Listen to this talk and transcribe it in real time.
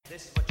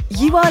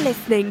You are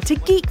listening to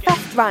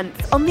Geekfest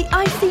Rants on the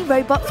IC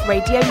Robots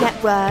Radio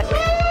Network.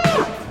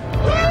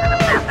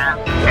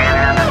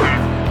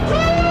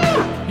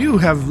 You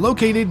have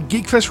located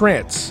Geekfest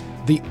Rants,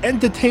 the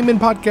entertainment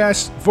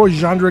podcast for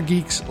genre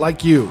geeks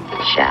like you.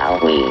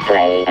 Shall we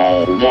play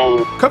a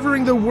game?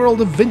 Covering the world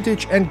of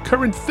vintage and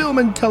current film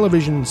and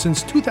television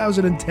since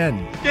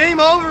 2010. Game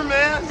over,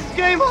 man! It's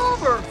game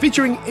over!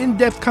 Featuring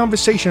in-depth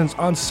conversations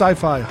on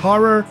sci-fi,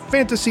 horror,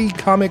 fantasy,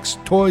 comics,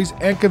 toys,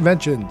 and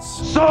conventions.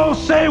 So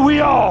say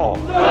we all!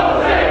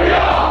 So say we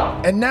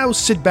all! And now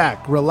sit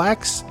back,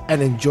 relax,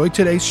 and enjoy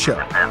today's show.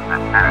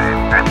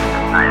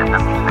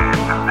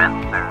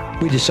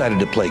 We decided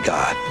to play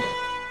God.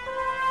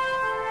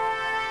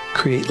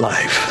 Create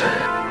life.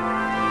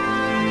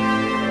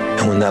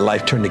 And when that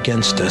life turned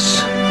against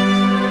us,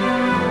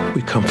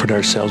 we comfort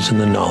ourselves in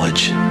the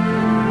knowledge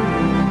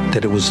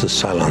that it was the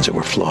Cylons that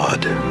were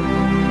flawed.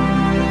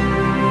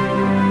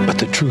 But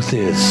the truth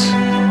is,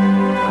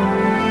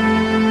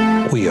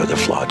 we are the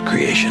flawed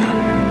creation.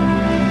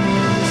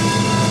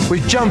 We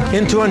jumped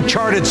into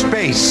uncharted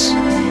space.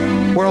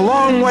 We're a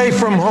long way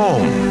from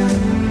home.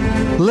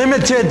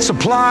 Limited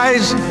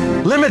supplies,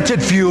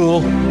 limited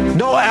fuel,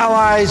 no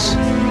allies,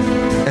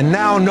 and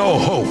now no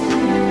hope.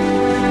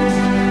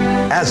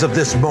 As of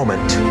this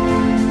moment,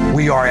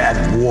 we are at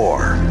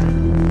war.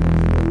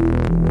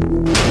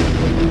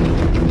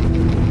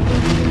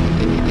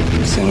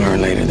 Sooner or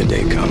later, the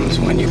day comes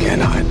when you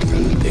can't hide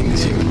from the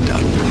things you've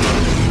done.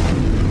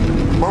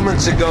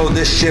 Moments ago,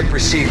 this ship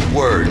received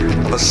word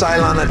of a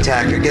Cylon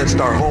attack against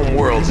our home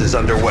worlds is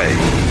underway.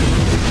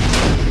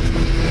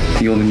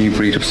 You're the new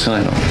breed of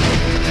Cylon.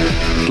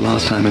 The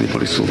last time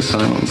anybody saw the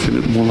Cylons, they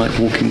looked more like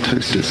walking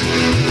toasters.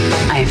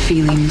 I have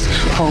feelings,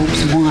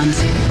 hopes,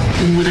 wants,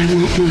 and what I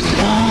want most of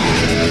all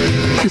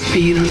is for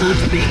you to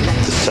love me.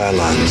 The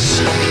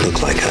Cylons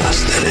look like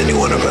us, then any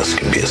one of us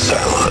can be a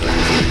Cylon.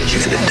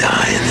 You're gonna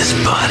die in this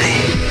body.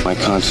 My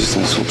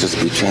consciousness will just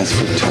be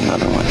transferred to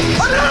another one.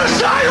 Another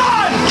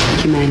Cylon!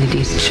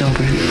 Humanity's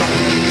children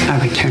are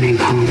returning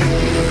home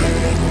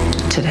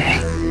today.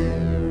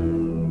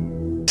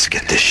 Let's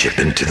get this ship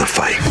into the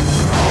fight.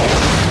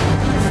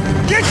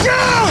 Get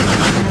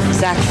down!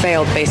 Zach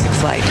failed basic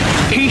flight.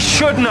 He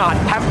should not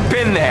have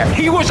been there.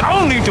 He was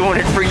only doing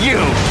it for you.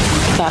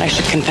 Thought I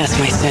should confess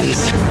my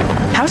sins.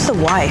 How's the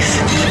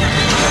wife?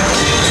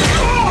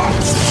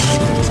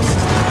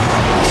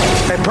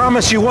 I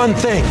promise you one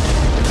thing.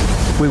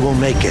 We will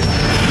make it.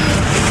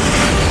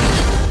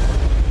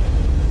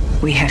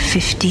 We have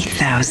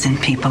 50,000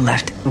 people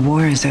left. The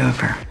war is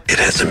over. It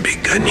hasn't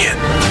begun yet.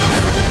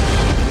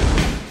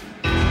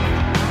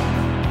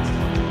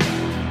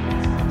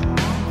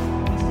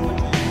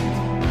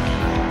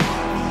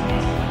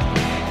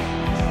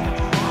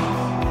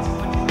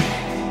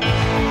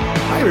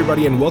 Hi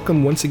everybody, and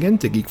welcome once again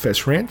to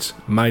Geekfest Rants.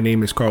 My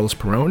name is Carlos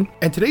Perron,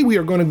 and today we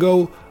are going to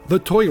go the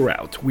toy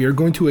route. We are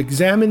going to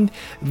examine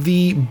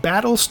the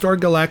Battlestar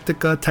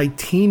Galactica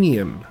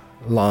Titanium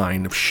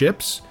line of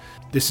ships.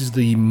 This is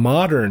the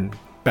modern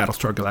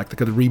Battlestar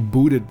Galactica, the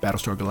rebooted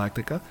Battlestar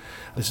Galactica.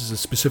 This is a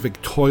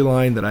specific toy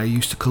line that I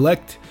used to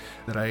collect,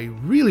 that I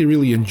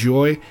really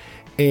enjoy,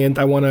 and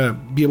I want to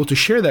be able to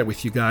share that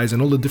with you guys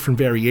and all the different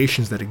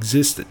variations that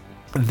existed.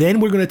 Then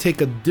we're going to take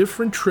a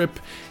different trip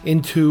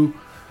into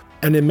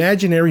an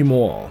imaginary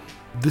mall.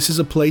 This is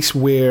a place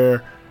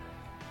where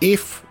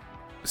if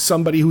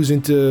somebody who's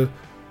into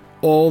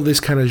all this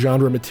kind of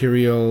genre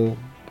material,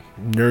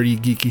 nerdy,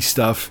 geeky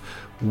stuff,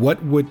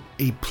 what would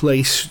a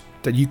place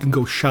that you can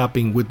go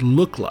shopping would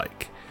look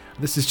like?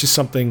 This is just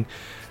something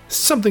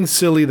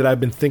silly that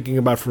I've been thinking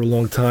about for a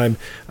long time.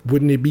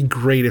 Wouldn't it be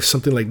great if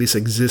something like this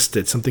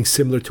existed, something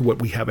similar to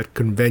what we have at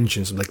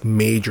conventions, like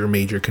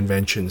major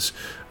conventions,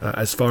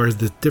 as far as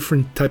the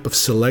different type of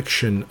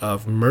selection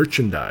of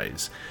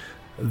merchandise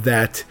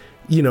that,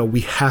 you know,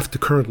 we have to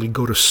currently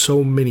go to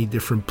so many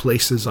different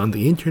places on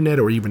the internet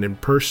or even in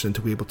person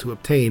to be able to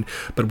obtain.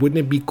 But wouldn't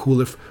it be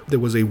cool if there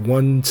was a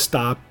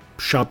one-stop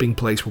shopping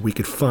place where we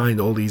could find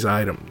all these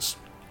items?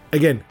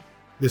 Again,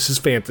 this is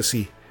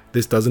fantasy.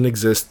 This doesn't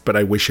exist, but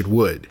I wish it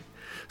would.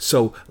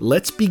 So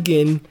let's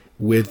begin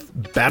with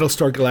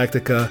Battlestar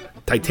Galactica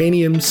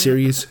Titanium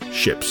Series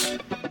ships.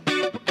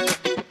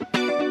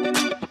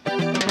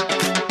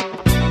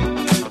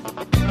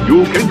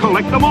 You can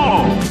collect them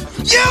all!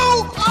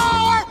 You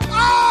are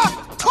a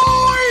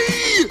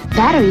toy!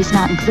 Batteries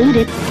not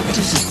included.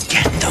 Just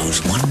get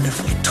those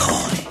wonderful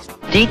toys.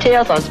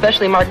 Details on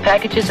specially marked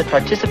packages at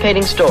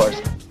participating stores.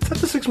 Is that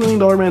the $6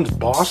 Million Man's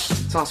boss?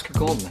 It's Oscar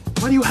Goldman.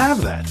 Why do you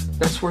have that?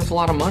 That's worth a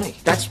lot of money.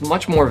 That's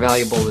much more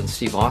valuable than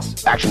Steve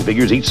Austin. Action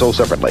figures each sold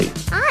separately.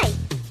 Hi,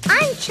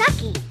 I'm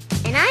Chucky,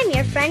 and I'm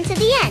your friend to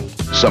the end.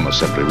 Some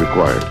assembly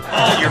required.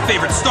 All your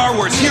favorite Star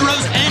Wars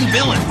heroes and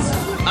villains.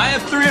 I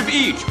have 3 of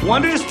each.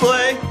 1 to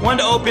display, 1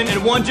 to open,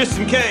 and 1 just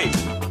in case.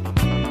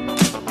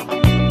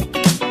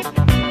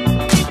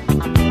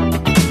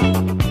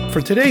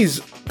 For today's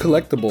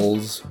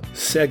collectibles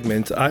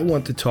segment, I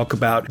want to talk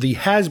about the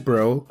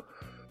Hasbro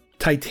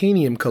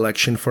Titanium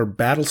collection for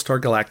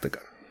Battlestar Galactica.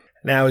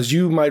 Now, as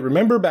you might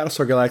remember,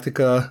 Battlestar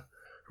Galactica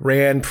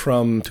ran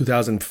from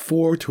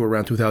 2004 to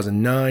around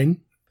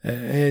 2009.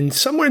 And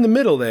somewhere in the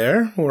middle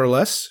there, more or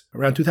less,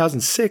 around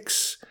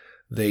 2006,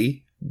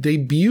 they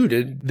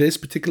debuted this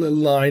particular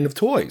line of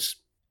toys.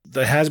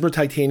 The Hasbro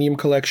Titanium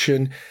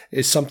collection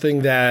is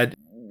something that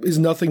is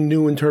nothing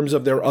new in terms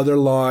of their other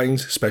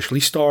lines, especially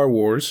Star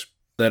Wars,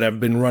 that have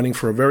been running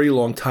for a very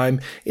long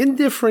time in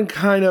different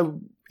kind of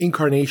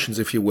incarnations,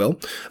 if you will.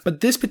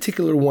 But this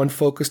particular one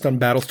focused on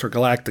Battlestar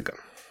Galactica.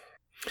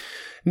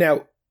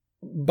 Now,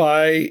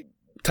 by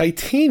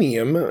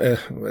titanium,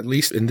 at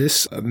least in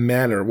this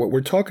manner, what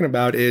we're talking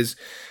about is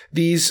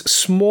these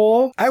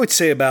small, I would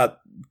say about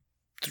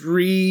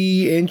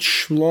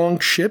 3-inch long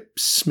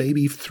ships,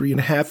 maybe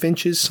 3.5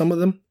 inches, some of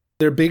them.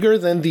 They're bigger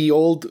than the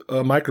old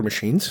Micro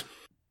Machines.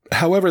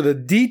 However, the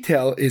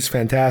detail is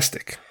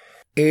fantastic.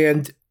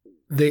 And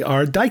they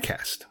are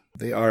die-cast.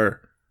 They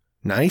are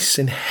nice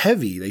and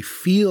heavy. They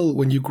feel,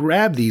 when you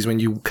grab these, when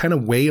you kind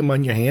of weigh them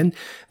on your hand,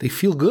 they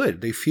feel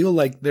good. They feel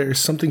like there's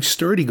something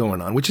sturdy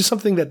going on, which is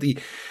something that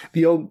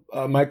the old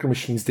Micro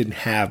Machines didn't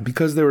have.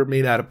 Because they were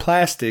made out of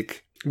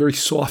plastic, very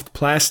soft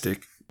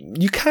plastic.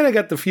 You kind of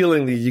got the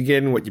feeling that you're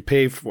getting what you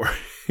pay for.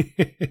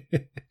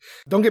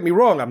 Don't get me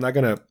wrong, I'm not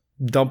going to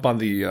dump on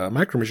the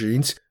Micro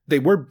Machines. They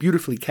were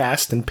beautifully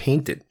cast and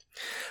painted.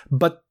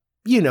 But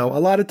you know, a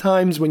lot of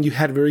times when you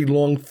had very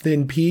long,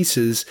 thin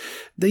pieces,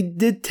 they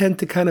did tend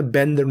to kind of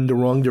bend them in the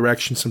wrong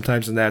direction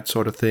sometimes and that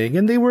sort of thing.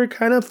 And they were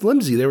kind of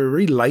flimsy. They were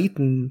very light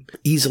and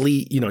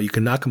easily, you know, you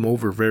can knock them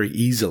over very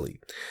easily.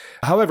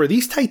 However,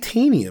 these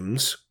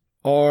titaniums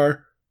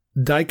are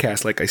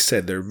die-cast, like I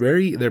said.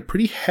 They're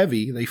pretty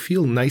heavy. They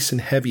feel nice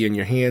and heavy in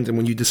your hands. And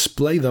when you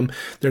display them,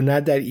 they're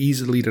not that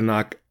easily to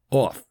knock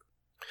off.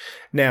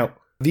 Now,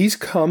 these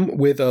come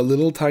with a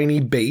little tiny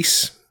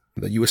base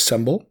that you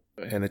assemble.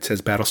 And it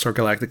says Battlestar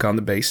Galactica on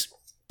the base.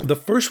 The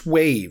first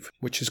wave,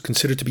 which is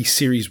considered to be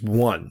Series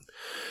 1,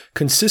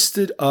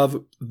 consisted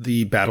of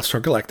the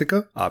Battlestar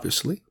Galactica,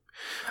 obviously.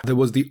 There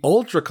was the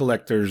Ultra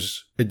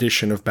Collector's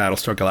edition of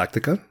Battlestar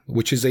Galactica,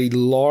 which is a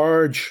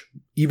large,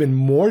 even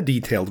more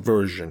detailed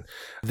version.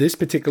 This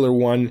particular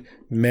one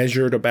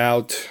measured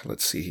about,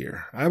 let's see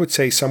here, I would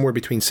say somewhere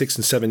between 6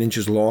 and 7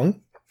 inches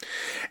long.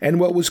 And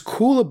what was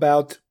cool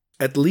about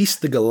at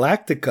least the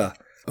Galactica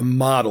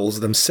models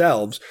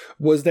themselves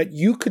was that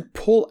you could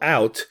pull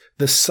out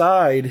the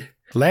side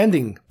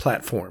landing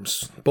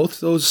platforms. Both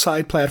those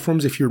side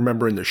platforms, if you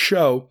remember in the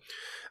show,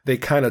 they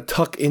kind of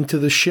tuck into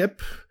the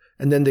ship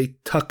and then they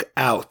tuck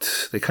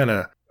out. They kind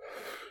of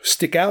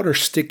stick out or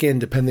stick in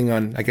depending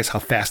on, I guess, how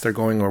fast they're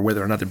going or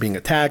whether or not they're being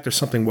attacked or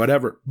something,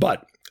 whatever.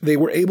 But they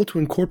were able to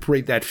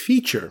incorporate that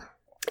feature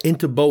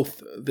into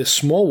both the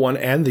small one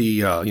and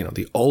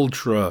the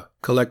Ultra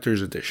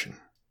Collector's Edition.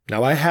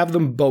 Now, I have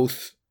them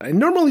both. And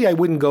normally I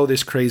wouldn't go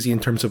this crazy in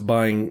terms of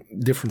buying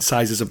different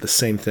sizes of the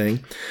same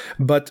thing.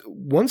 But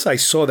once I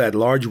saw that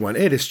large one,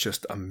 it is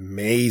just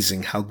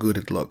amazing how good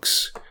it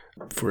looks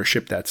for a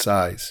ship that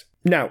size.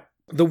 Now,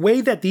 the way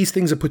that these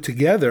things are put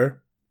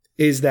together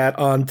is that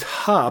on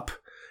top,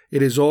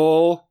 it is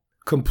all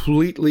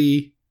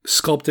completely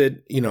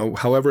sculpted, you know,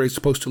 however it's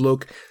supposed to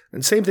look.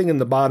 And same thing in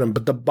the bottom.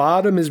 But the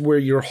bottom is where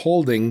you're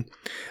holding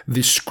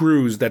the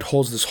screws that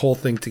holds this whole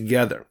thing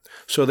together.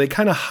 So they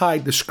kind of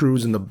hide the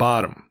screws in the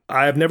bottom.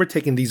 I have never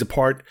taken these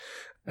apart,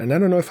 and I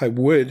don't know if I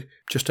would.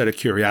 Just out of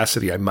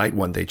curiosity, I might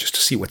one day just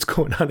to see what's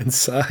going on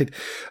inside.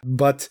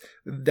 But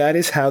that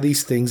is how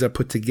these things are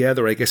put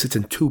together. I guess it's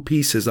in 2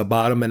 pieces, a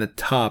bottom and a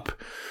top.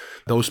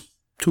 Those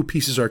 2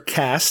 pieces are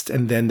cast,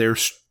 and then they're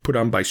put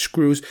on by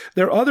screws.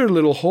 There are other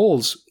little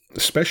holes,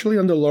 especially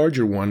on the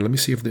larger one. Let me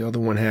see if the other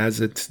one has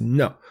it.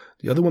 No,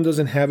 the other one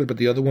doesn't have it, but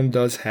the other one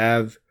does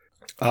have,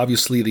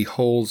 obviously, the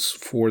holes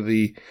for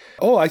the...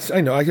 Oh,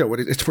 I know what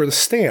it's for the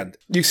stand.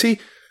 You see,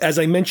 as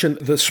I mentioned,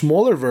 the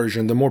smaller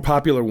version, the more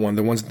popular one,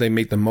 the ones that they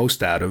make the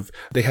most out of,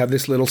 they have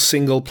this little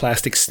single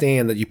plastic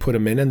stand that you put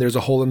them in, and there's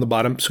a hole in the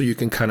bottom so you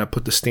can kind of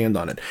put the stand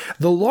on it.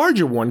 The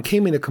larger one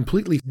came in a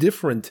completely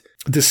different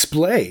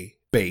display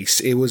base.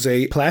 It was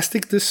a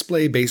plastic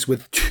display base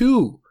with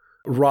 2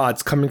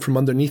 rods coming from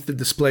underneath the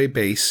display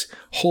base,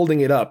 holding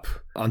it up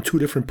on 2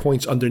 different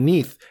points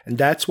underneath. And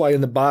that's why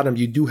in the bottom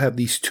you do have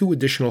these 2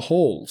 additional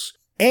holes.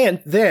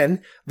 And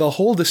then the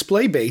whole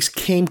display base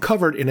came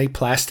covered in a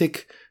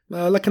plastic,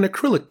 like an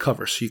acrylic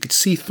cover, so you could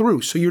see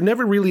through. So you're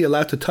never really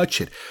allowed to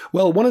touch it.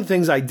 Well, one of the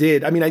things I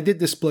did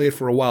display it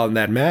for a while in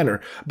that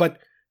manner, but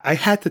I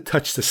had to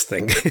touch this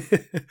thing.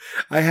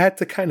 I had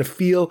to kind of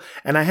feel,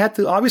 and I had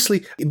to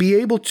obviously be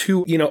able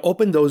to,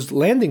 open those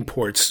landing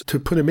ports to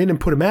put them in and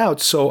put them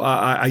out. So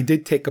I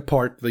did take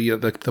apart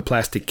the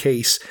plastic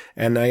case,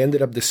 and I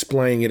ended up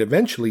displaying it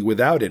eventually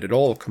without it at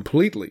all,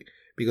 completely,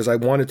 because I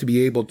wanted to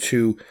be able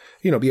to,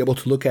 be able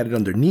to look at it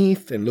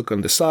underneath and look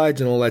on the sides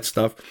and all that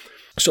stuff.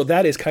 So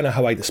that is kind of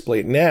how I display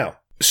it now.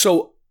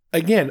 So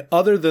again,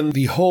 other than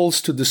the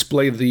holes to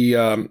display the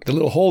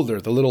little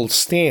holder, the little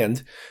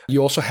stand,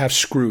 you also have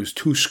screws,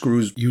 2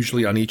 screws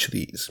usually on each of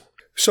these.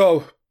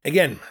 So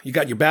Again, you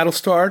got your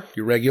Battlestar,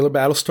 your regular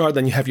Battlestar,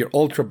 then you have your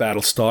Ultra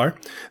Battlestar,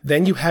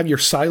 then you have your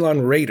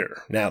Cylon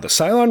Raider. Now, the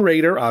Cylon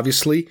Raider,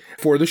 obviously,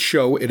 for the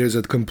show, it is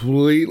a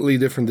completely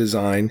different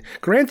design.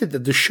 Granted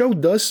that the show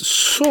does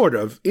sort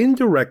of,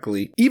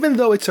 indirectly, even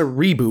though it's a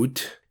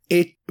reboot,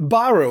 it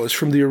borrows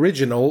from the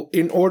original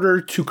in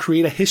order to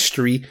create a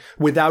history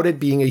without it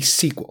being a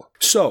sequel.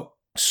 So,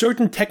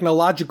 certain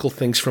technological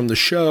things from the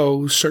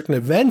show, certain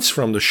events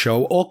from the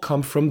show, all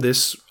come from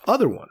this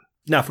other one.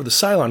 Now, for the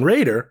Cylon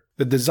Raider,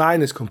 the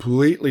design is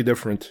completely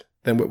different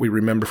than what we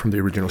remember from the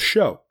original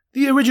show.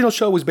 The original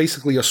show was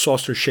basically a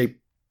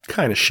saucer-shaped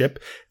kind of ship.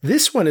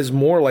 This one is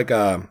more like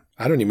I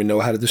don't even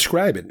know how to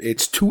describe it.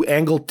 It's two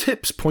angled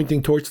tips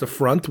pointing towards the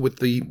front with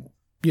the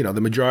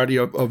majority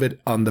of it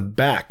on the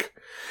back.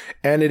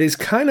 And it is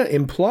kind of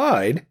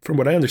implied, from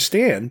what I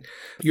understand,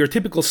 your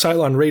typical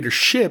Cylon Raider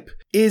ship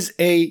is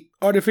a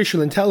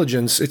artificial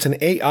intelligence. It's an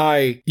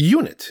AI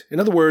unit. In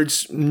other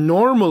words,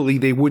 normally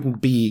they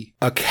wouldn't be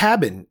a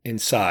cabin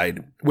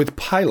inside with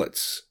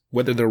pilots,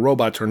 whether they're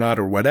robots or not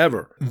or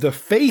whatever. The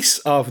face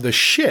of the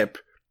ship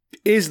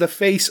is the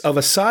face of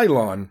a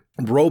Cylon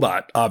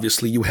robot.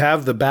 Obviously, you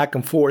have the back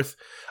and forth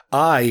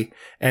eye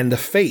and the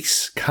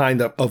face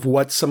kind of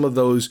what some of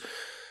those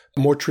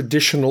more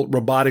traditional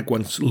robotic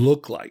ones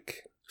look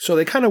like. So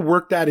they kind of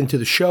worked that into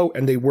the show,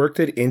 and they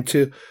worked it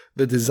into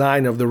the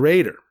design of the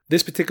Raider.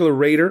 This particular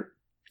Raider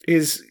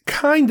is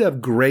kind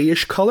of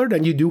grayish colored,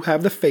 and you do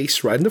have the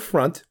face right in the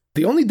front.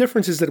 The only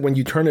difference is that when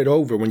you turn it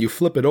over, when you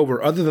flip it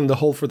over, other than the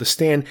hole for the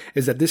stand,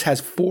 is that this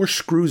has 4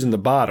 screws in the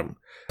bottom.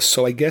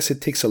 So I guess it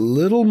takes a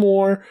little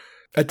more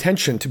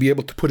attention to be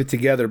able to put it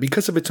together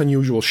because of its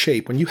unusual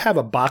shape. When you have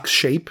a box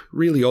shape,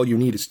 really all you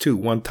need is 2,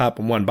 one top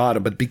and one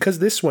bottom. But because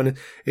this one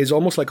is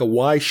almost like a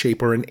Y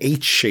shape or an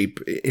H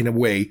shape in a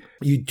way,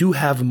 you do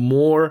have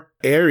more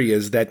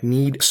areas that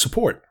need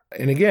support.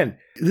 And again,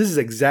 this is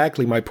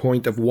exactly my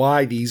point of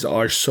why these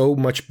are so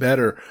much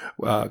better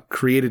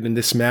created in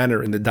this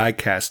manner in the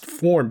die-cast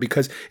form.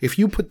 Because if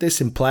you put this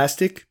in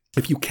plastic,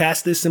 if you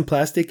cast this in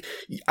plastic,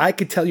 I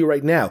could tell you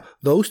right now,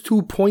 those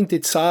 2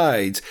 pointed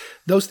sides,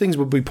 those things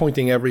would be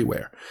pointing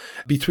everywhere.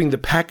 Between the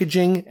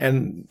packaging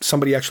and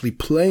somebody actually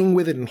playing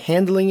with it and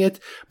handling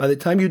it, by the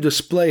time you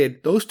display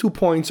it, those 2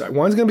 points,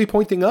 one's going to be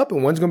pointing up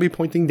and one's going to be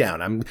pointing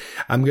down.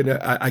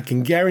 I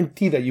can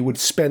guarantee that you would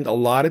spend a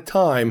lot of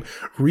time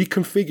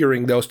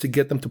reconfiguring those to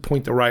get them to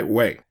point the right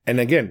way. And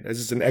again, this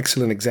is an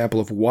excellent example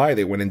of why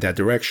they went in that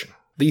direction.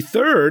 The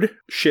third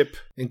ship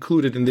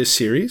included in this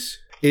series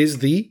is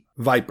the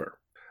Viper,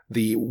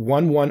 the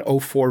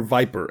 1104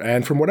 Viper.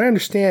 And from what I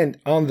understand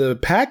on the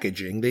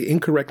packaging, they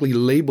incorrectly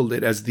labeled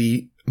it as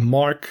the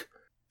Mark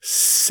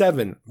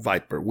 7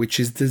 Viper, which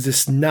is this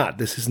is not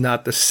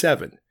the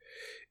 7.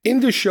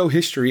 In the show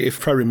history,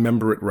 if I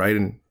remember it right,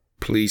 and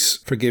please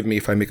forgive me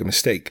if I make a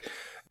mistake,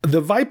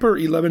 the Viper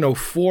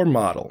 1104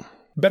 model,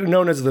 better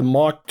known as the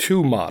Mark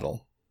II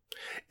model,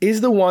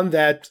 is the one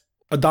that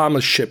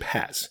Adama's ship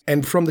has.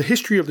 And from the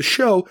history of the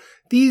show,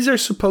 these are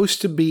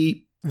supposed to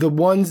be the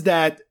ones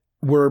that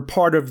were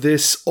part of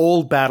this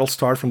old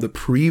Battlestar from the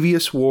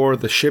previous war,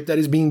 the ship that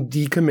is being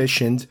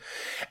decommissioned,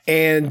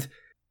 and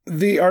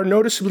they are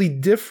noticeably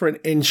different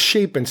in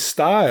shape and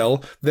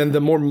style than the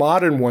more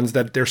modern ones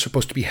that they're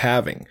supposed to be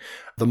having,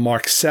 the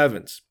Mark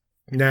 7s.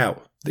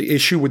 Now, the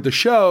issue with the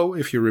show,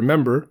 if you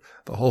remember,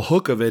 the whole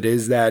hook of it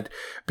is that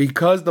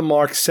because the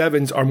Mark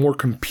 7s are more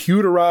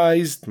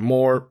computerized,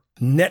 more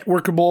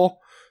networkable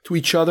to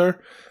each other,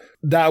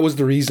 that was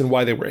the reason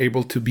why they were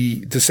able to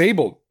be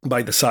disabled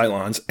by the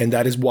Cylons, and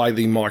that is why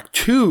the Mark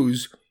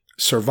IIs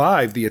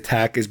survived the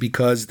attack, is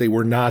because they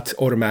were not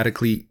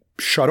automatically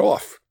shut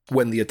off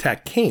when the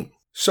attack came.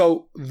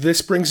 So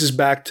this brings us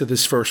back to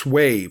this first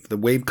wave. The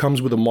wave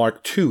comes with a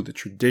Mark II, the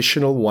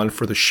traditional one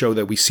for the show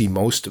that we see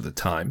most of the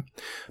time.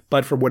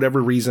 But for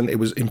whatever reason, it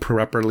was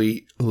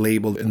improperly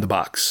labeled in the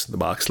box. The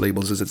box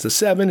labels as it's a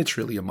 7, it's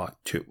really a Mark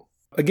II.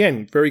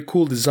 Again, very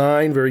cool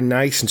design, very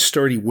nice and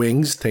sturdy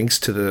wings, thanks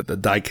to the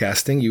die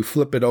casting. You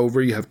flip it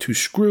over, you have 2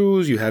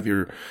 screws, you have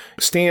your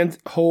stand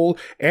hole,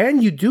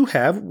 and you do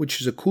have,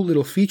 which is a cool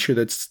little feature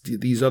that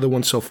these other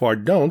ones so far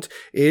don't,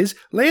 is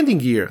landing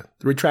gear,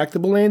 the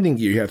retractable landing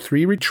gear. You have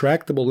 3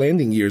 retractable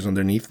landing gears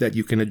underneath that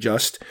you can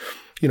adjust,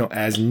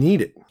 as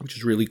needed, which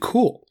is really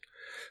cool.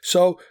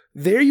 So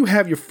there you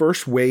have your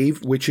first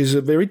wave, which is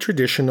a very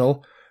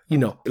traditional,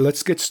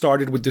 let's get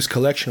started with this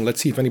collection. Let's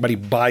see if anybody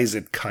buys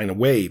it kind of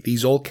way.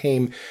 These all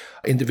came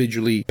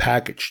individually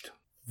packaged.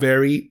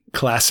 Very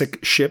classic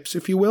ships,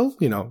 if you will,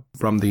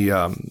 from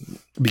the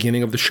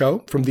beginning of the show.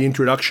 From the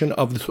introduction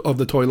of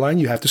the toy line,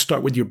 you have to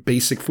start with your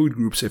basic food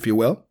groups, if you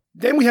will.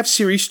 Then we have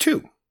Series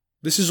 2.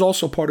 This is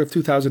also part of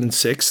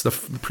 2006. The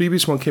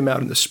previous one came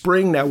out in the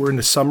spring. Now we're in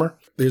the summer.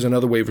 There's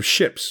another wave of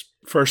ships.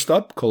 First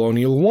up,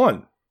 Colonial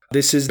 1.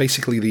 This is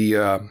basically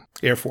the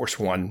Air Force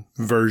One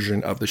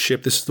version of the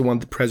ship. This is the one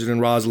that President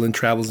Rosalind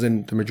travels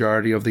in the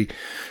majority of the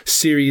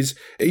series.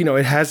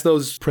 It has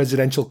those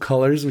presidential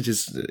colors, which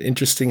is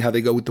interesting how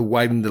they go with the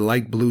white and the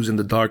light blues and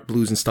the dark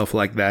blues and stuff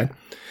like that.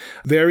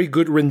 Very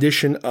good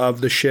rendition of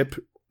the ship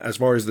as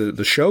far as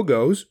the show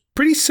goes.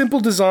 Pretty simple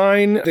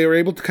design. They were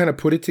able to kind of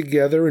put it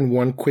together in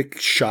one quick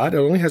shot. It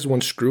only has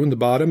one screw in the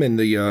bottom and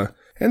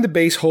the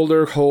base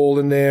holder hole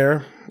in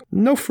there.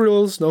 No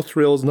frills, no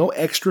thrills, no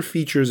extra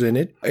features in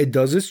it. It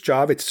does its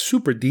job. It's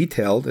super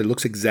detailed. It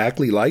looks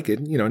exactly like it,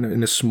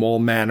 in a small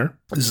manner.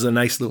 This is a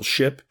nice little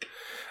ship.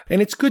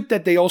 And it's good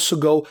that they also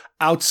go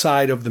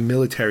outside of the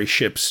military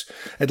ships,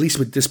 at least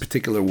with this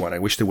particular one. I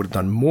wish they would have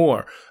done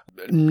more.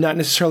 Not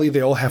necessarily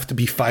they all have to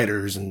be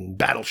fighters and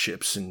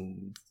battleships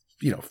and,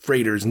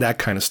 freighters and that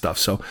kind of stuff.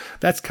 So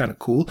that's kind of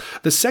cool.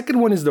 The second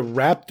one is the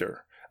Raptor.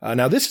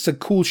 Now, this is a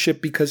cool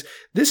ship because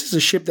this is a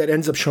ship that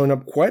ends up showing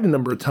up quite a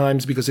number of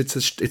times because it's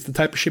the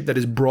type of ship that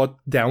is brought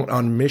down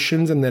on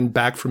missions and then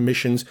back from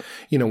missions,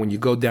 when you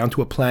go down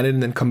to a planet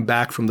and then come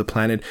back from the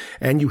planet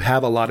and you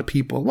have a lot of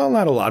people, well,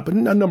 not a lot, but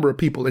a number of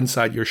people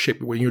inside your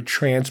ship when you're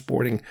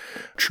transporting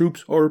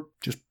troops or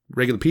just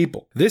regular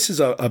people. This is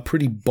a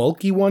pretty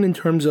bulky one in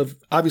terms of,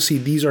 obviously,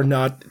 these are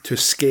not to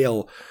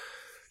scale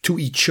to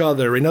each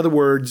other. In other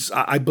words,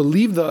 I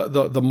believe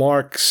the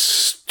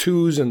Marks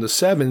 2s and the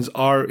 7s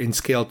are in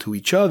scale to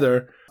each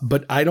other,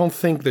 but I don't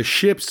think the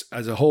ships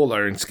as a whole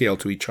are in scale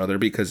to each other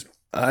because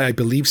I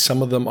believe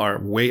some of them are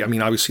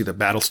obviously the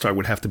Battlestar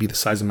would have to be the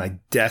size of my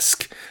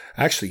desk.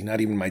 Actually, not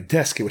even my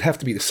desk. It would have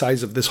to be the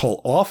size of this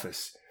whole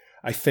office,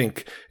 I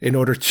think, in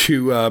order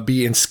to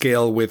be in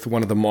scale with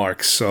one of the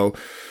Marks. So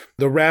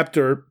the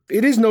Raptor,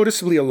 it is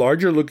noticeably a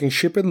larger looking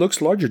ship. It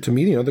looks larger to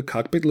me. The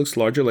cockpit looks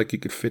larger, like you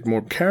could fit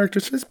more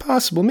characters. It's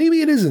possible.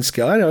 Maybe it is in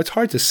scale. I know, it's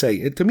hard to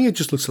say. To me, it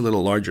just looks a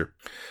little larger.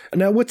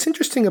 Now, what's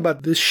interesting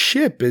about this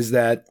ship is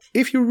that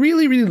if you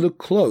really, really look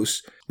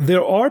close,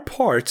 there are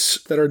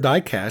parts that are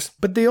die-cast,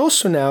 but they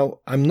also now,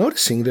 I'm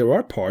noticing there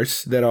are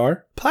parts that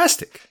are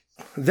plastic.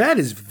 That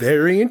is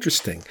very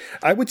interesting.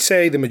 I would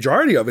say the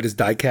majority of it is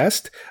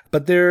die-cast,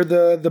 but they're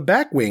the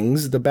back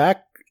wings, the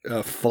back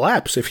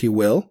flaps, if you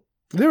will.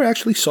 They're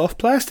actually soft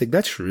plastic.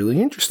 That's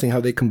really interesting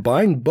how they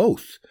combine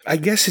both. I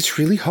guess it's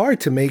really hard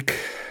to make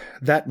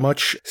that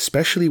much,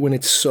 especially when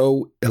it's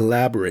so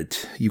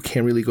elaborate. You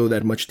can't really go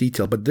that much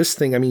detail. But this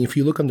thing, if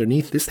you look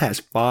underneath, this has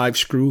 5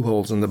 screw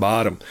holes in the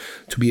bottom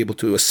to be able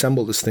to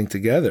assemble this thing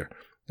together.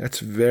 That's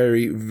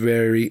very,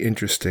 very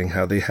interesting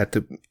how they had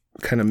to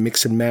kind of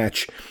mix and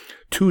match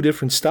 2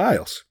 different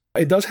styles.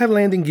 It does have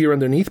landing gear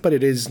underneath, but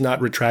it is not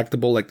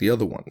retractable like the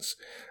other ones.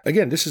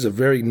 Again, this is a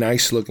very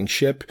nice looking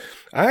ship.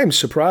 I'm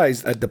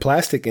surprised at the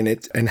plastic in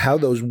it and how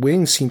those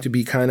wings seem to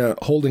be kind of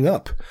holding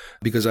up.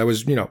 Because I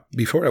was,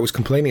 before I was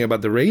complaining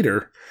about the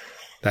Raider,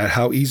 that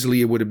how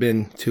easily it would have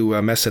been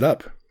to mess it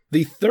up.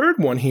 The third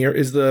one here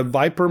is the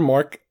Viper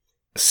Mark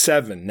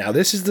 7. Now,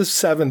 this is the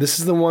 7. This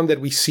is the one that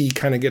we see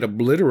kind of get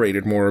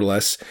obliterated more or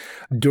less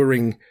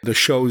during the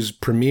show's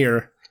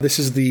premiere. This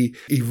is the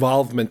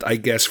evolvement, I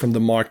guess, from the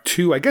Mark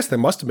II. I guess there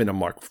must have been a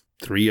Mark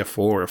 3 or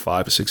 4 or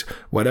 5 or 6,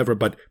 whatever,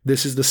 but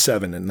this is the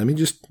 7. And let me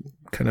just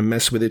kind of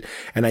mess with it.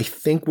 And I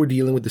think we're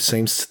dealing with the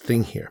same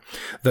thing here.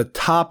 The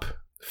top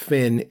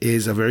fin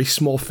is a very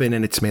small fin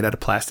and it's made out of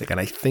plastic. And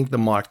I think the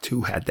Mark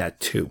II had that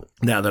too,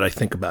 now that I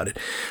think about it.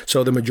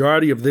 So the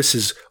majority of this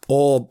is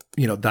all,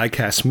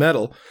 die-cast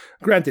metal.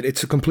 Granted,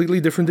 it's a completely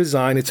different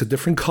design. It's a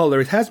different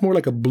color. It has more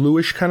like a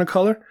bluish kind of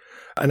color.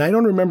 And I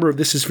don't remember if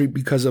this is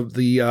because of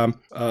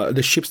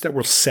the ships that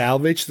were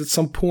salvaged at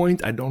some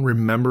point. I don't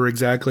remember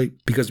exactly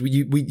because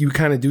you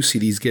kind of do see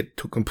these get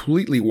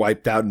completely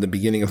wiped out in the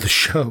beginning of the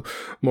show,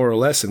 more or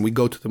less. And we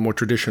go to the more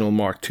traditional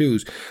Mark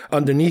IIs.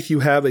 Underneath, you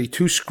have a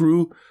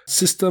 2-screw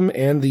system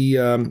and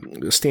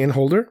the stand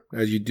holder,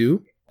 as you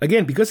do.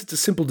 Again, because it's a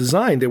simple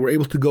design, they were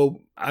able to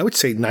go, I would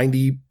say,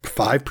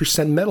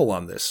 95% metal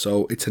on this.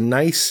 So it's a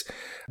nice,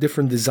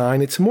 different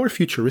design. It's a more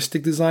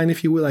futuristic design,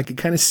 if you will. I can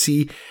kind of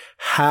see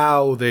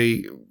how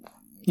they,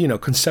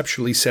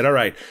 conceptually said, all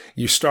right,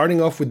 you're starting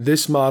off with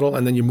this model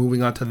and then you're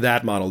moving on to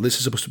that model. This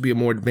is supposed to be a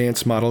more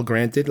advanced model.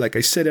 Granted, like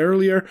I said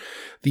earlier,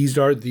 these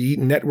are the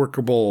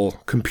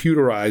networkable,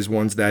 computerized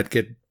ones that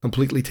get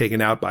completely taken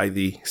out by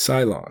the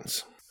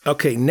Cylons.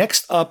 Okay,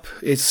 next up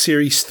is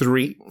Series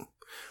 3.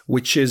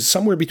 Which is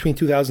somewhere between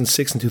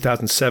 2006 and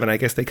 2007. I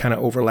guess they kind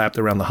of overlapped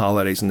around the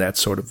holidays and that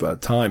sort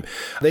of time.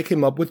 They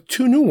came up with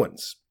 2 new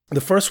ones.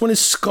 The first one is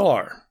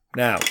Scar.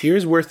 Now,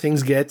 here's where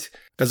things get,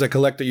 as a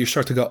collector, you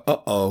start to go,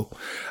 uh-oh.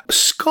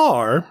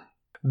 Scar,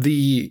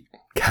 the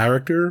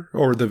character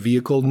or the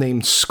vehicle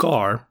named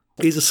Scar,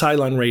 is a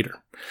Cylon Raider.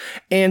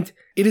 And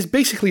it is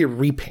basically a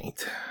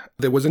repaint.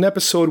 There was an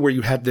episode where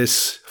you had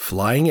this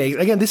flying ace.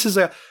 Again, it's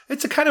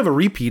a kind of a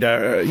repeat.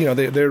 They're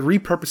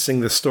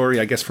repurposing the story,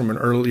 I guess, from an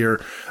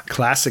earlier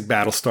classic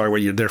Battlestar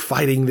where they're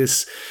fighting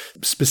this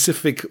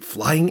specific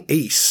flying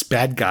ace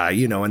bad guy,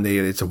 and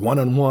it's a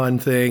one-on-one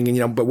thing,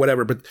 and but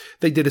whatever. But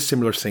they did a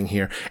similar thing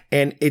here,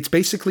 and it's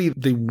basically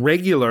the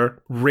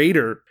regular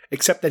Raider,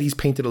 except that he's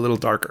painted a little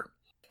darker,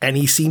 and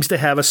he seems to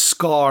have a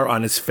scar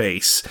on his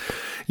face,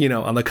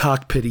 on the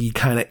cockpit-y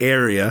kind of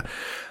area.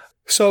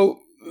 So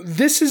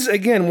this is,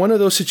 again, one of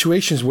those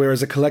situations where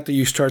as a collector,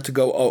 you start to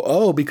go,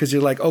 oh, because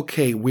you're like,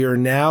 okay, we're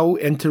now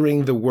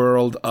entering the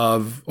world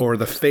of, or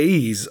the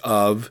phase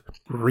of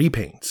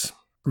repaints.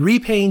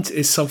 Repaints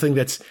is something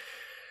that's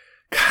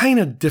kind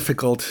of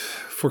difficult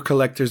for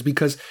collectors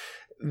because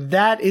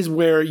that is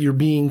where you're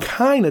being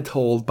kind of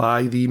told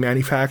by the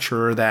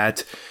manufacturer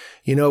that,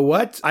 you know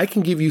what, I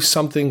can give you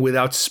something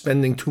without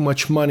spending too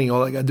much money.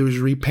 All I got to do is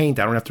repaint.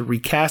 I don't have to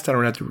recast. I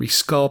don't have to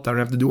resculpt. I don't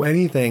have to do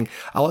anything.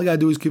 All I got to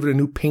do is give it a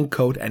new paint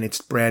coat and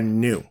it's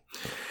brand new.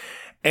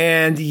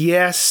 And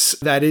yes,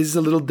 that is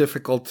a little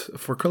difficult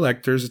for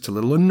collectors. It's a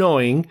little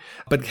annoying.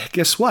 But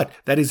guess what?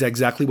 That is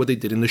exactly what they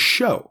did in the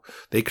show.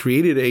 They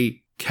created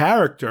a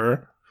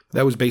character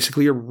that was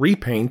basically a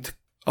repaint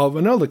of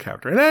another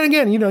character. And then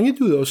again, you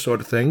do those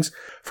sort of things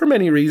for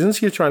many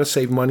reasons. You're trying to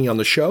save money on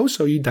the show,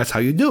 so that's how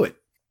you do it.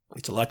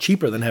 It's a lot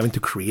cheaper than having to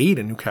create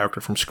a new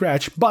character from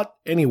scratch. But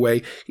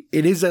anyway,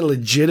 it is a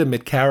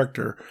legitimate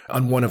character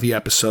on one of the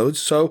episodes,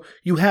 so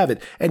you have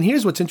it. And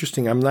here's what's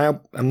interesting. I'm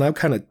now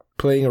kind of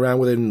playing around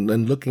with it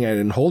and looking at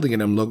it and holding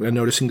it. I'm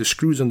noticing the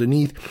screws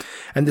underneath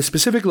and the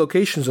specific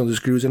locations on the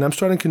screws. And I'm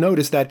starting to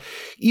notice that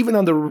even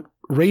on the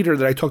Raider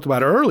that I talked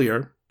about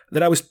earlier,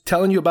 that I was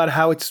telling you about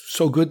how it's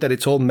so good that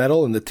it's all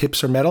metal and the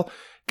tips are metal.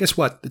 Guess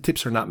what? The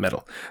tips are not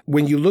metal.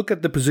 When you look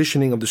at the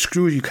positioning of the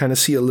screws, you kind of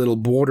see a little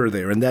border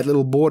there, and that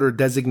little border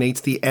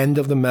designates the end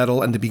of the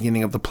metal and the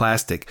beginning of the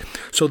plastic.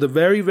 So the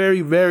very,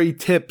 very, very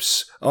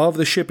tips of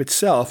the ship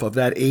itself, of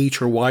that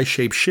H or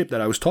Y-shaped ship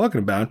that I was talking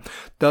about,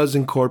 does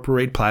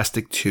incorporate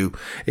plastic too.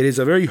 It is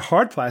a very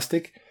hard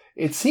plastic.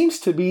 It seems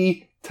to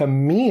be, to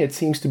me, it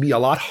seems to be a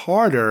lot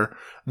harder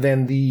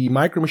than the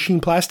Micro Machine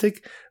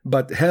plastic,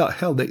 but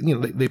hell,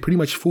 they pretty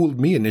much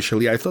fooled me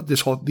initially. I thought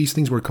these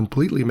things were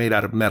completely made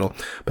out of metal,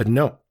 but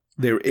no.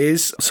 There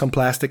is some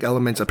plastic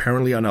elements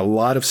apparently on a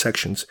lot of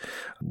sections,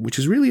 which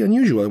is really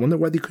unusual. I wonder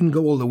why they couldn't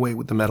go all the way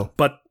with the metal.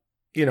 But,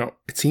 it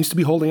seems to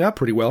be holding up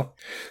pretty well.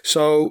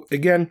 So,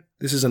 again,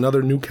 this is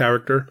another new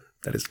character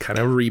that is kind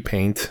of a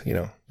repaint,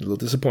 a little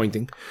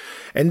disappointing.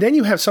 And then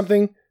you have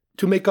something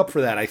to make up for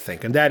that, I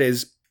think, and that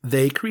is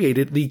they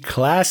created the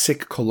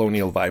classic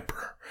Colonial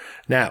Viper.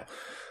 Now,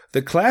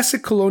 the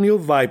classic Colonial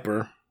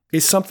Viper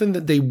is something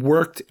that they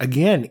worked,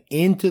 again,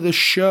 into the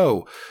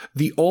show.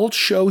 The old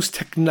show's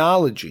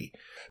technology,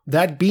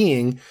 that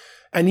being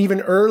an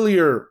even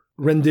earlier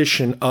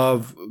rendition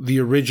of the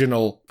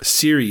original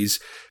series,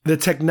 the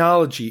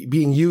technology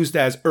being used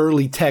as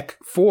early tech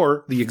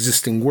for the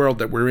existing world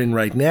that we're in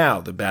right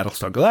now, the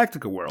Battlestar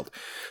Galactica world.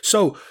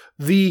 So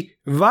the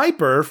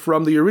Viper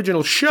from the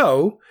original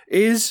show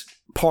is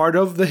part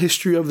of the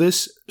history of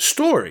this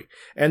story,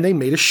 and they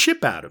made a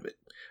ship out of it.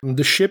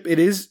 The ship, it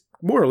is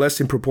more or less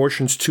in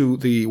proportions to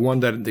the one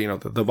that,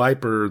 the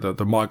Viper,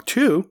 the Mark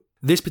II.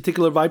 This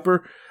particular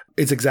Viper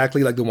is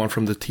exactly like the one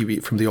from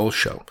the old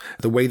show.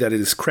 The way that it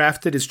is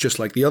crafted is just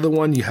like the other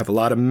one. You have a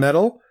lot of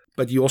metal,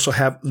 but you also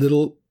have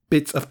little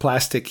bits of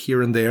plastic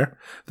here and there.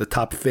 The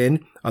top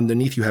fin,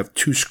 underneath you have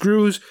 2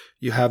 screws.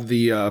 You have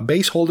the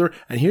base holder.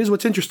 And here's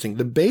what's interesting.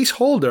 The base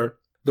holder,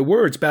 the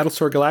words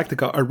Battlestar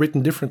Galactica are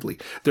written differently.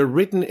 They're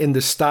written in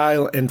the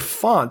style and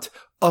font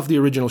of the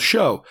original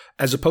show,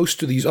 as opposed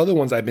to these other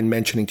ones I've been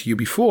mentioning to you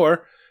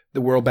before.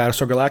 The World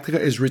Battlestar Galactica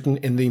is written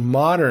in the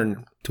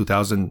modern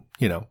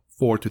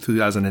 2004 to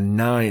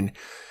 2009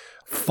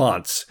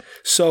 fonts.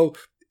 So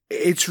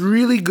it's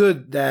really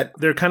good that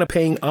they're kind of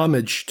paying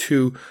homage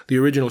to the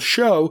original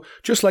show,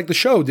 just like the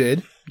show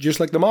did,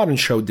 just like the modern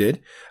show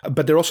did,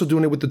 but they're also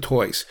doing it with the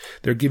toys.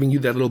 They're giving you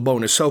that little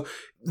bonus. So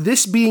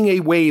this being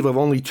a wave of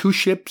only 2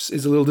 ships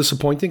is a little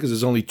disappointing because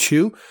there's only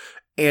 2.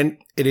 And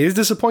it is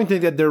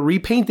disappointing that they're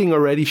repainting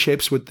already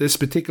ships with this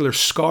particular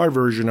Scar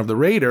version of the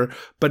Raider.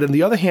 But on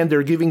the other hand,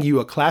 they're giving you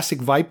a classic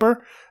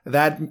Viper.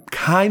 That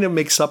kind of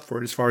makes up for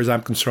it as far as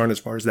I'm concerned, as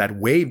far as that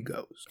wave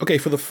goes. Okay,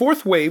 for the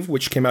 4th wave,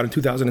 which came out in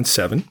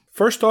 2007,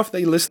 first off,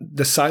 they list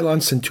the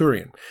Cylon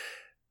Centurion.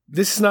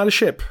 This is not a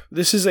ship.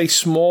 This is a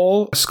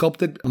small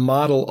sculpted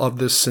model of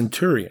the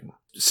Centurion.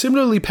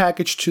 Similarly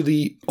packaged to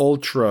the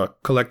Ultra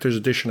Collector's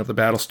Edition of the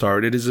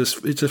Battlestar,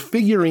 it's a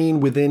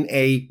figurine within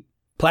a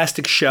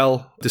plastic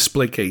shell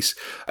display case.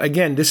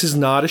 Again, this is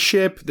not a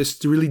ship.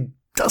 This really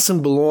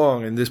doesn't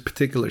belong in this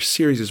particular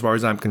series as far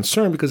as I'm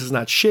concerned because it's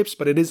not ships,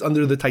 but it is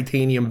under the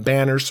titanium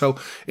banner, so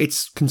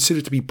it's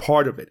considered to be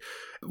part of it.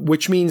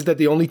 Which means that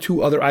the only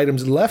 2 other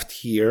items left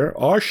here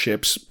are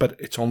ships, but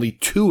it's only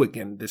 2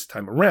 again this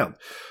time around.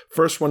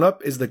 First one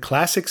up is the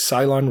classic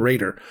Cylon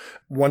Raider.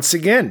 Once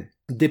again,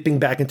 dipping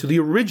back into the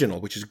original,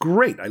 which is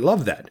great. I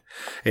love that.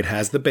 It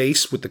has the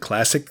base with the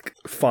classic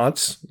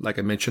fonts, like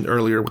I mentioned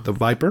earlier with the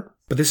Viper.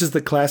 But this is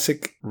the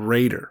classic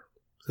Raider,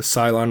 the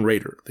Cylon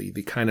Raider, the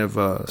kind of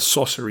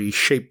saucery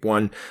shaped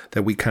one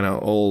that we kind of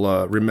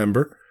all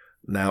remember.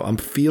 Now, I'm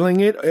feeling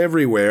it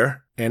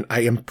everywhere, and I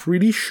am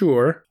pretty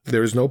sure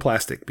there is no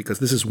plastic because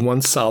this is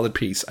one solid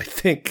piece, I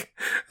think.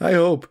 I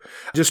hope.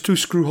 Just 2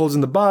 screw holes in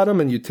the bottom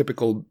and your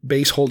typical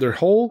base holder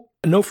hole.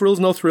 No frills,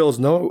 no thrills,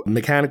 no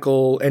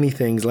mechanical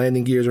anything,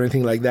 landing gears or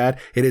anything like that.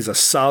 It is a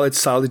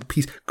solid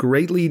piece,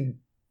 greatly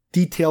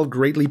detailed,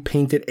 greatly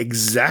painted,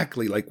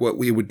 exactly like what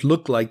we would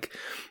look like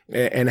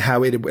and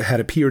how it had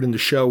appeared in the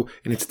show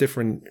in its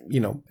different,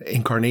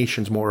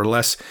 incarnations, more or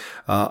less.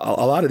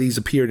 A lot of these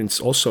appeared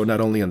also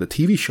not only on the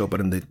TV show, but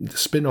in the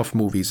spin-off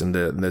movies and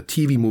the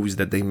TV movies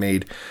that they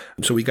made.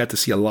 So we got to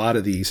see a lot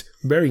of these.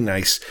 Very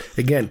nice.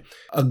 Again,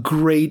 a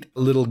great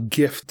little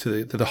gift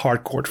to the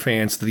hardcore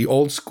fans, to the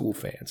old school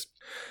fans.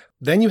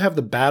 Then you have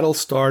the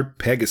Battlestar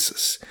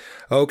Pegasus.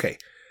 Okay.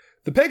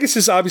 The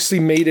Pegasus obviously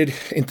made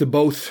it into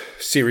both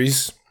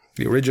series,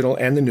 the original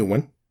and the new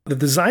one. The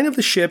design of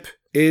the ship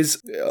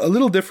is a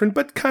little different,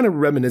 but kind of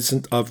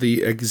reminiscent of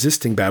the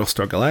existing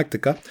Battlestar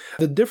Galactica.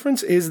 The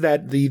difference is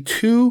that the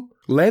two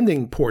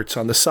landing ports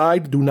on the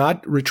side do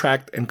not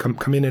retract and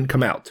come in and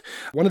come out.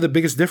 One of the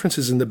biggest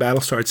differences in the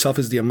Battlestar itself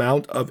is the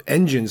amount of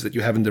engines that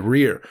you have in the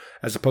rear,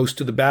 as opposed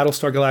to the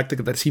Battlestar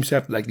Galactica that seems to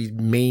have like these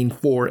main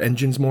 4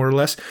 engines, more or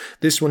less.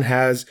 This one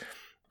has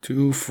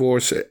 2, 4,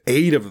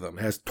 8 of them,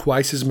 has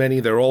twice as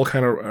many. They're all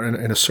kind of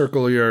in a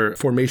circular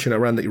formation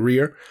around the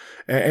rear.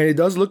 And it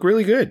does look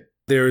really good.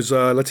 There's,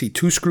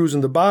 2 screws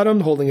in the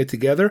bottom holding it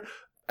together.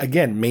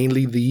 Again,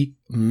 mainly the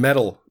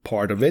metal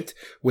part of it,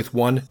 with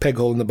one peg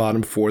hole in the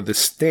bottom for the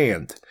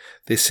stand.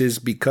 This is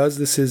because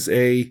this is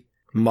a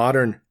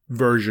modern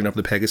version of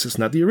the Pegasus,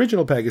 not the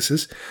original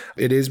Pegasus.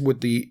 It is with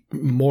the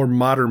more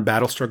modern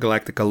Battlestar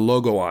Galactica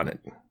logo on it.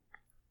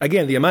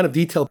 Again, the amount of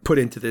detail put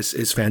into this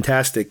is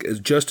fantastic. It's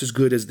just as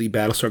good as the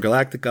Battlestar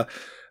Galactica,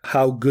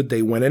 how good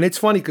they went. And it's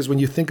funny because when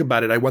you think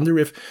about it, I wonder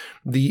if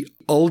the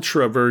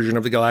Ultra version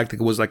of the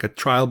Galactica was like a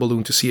trial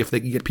balloon to see if they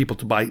could get people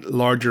to buy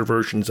larger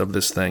versions of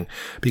this thing.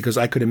 Because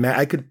I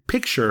could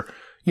picture,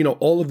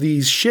 all of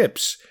these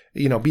ships,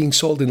 being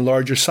sold in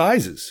larger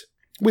sizes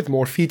with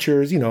more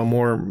features,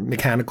 more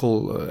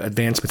mechanical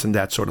advancements and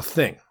that sort of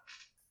thing.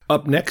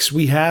 Up next,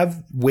 we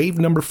have Wave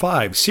number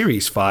 5,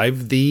 Series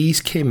 5.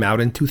 These came out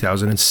in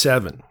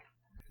 2007.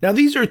 Now,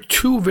 these are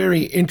 2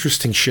 very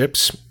interesting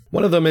ships.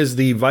 One of them is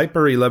the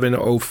Viper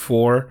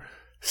 1104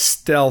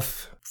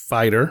 stealth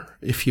fighter,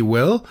 if you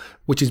will,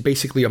 which is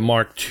basically a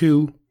Mark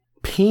II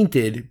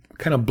painted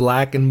kind of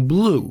black and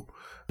blue.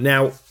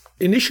 Now,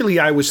 initially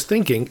I was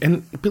thinking,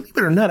 and believe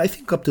it or not, I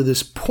think up to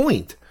this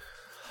point,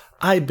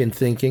 I've been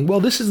thinking,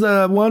 well, this is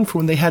the one from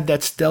when they had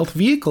that stealth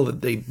vehicle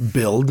that they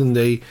build and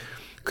they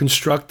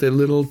construct a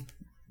little,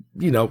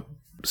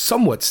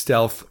 somewhat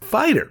stealth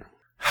fighter.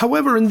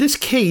 However, in this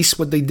case,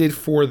 what they did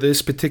for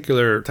this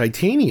particular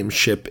titanium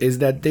ship is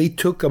that they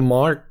took a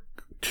Mark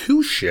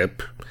II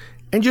ship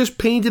and just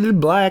painted it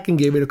black and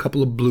gave it a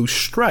couple of blue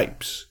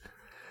stripes.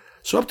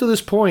 So up to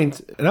this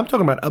point, and I'm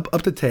talking about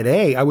up to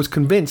today, I was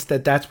convinced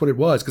that that's what it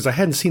was because I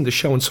hadn't seen the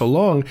show in so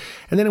long.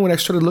 And then when I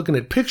started looking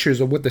at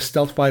pictures of what the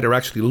stealth fighter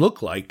actually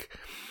looked like,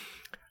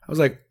 I was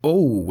like,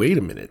 oh, wait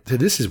a minute,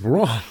 this is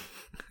wrong.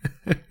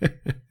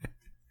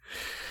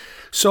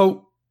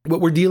 So what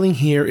we're dealing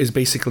here is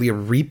basically a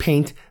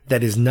repaint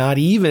that is not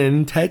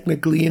even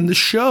technically in the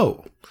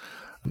show.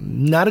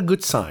 Not a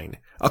good sign.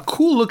 A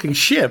cool looking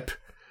ship.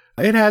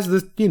 It has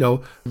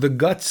the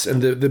guts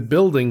and the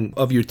building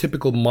of your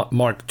typical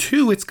Mark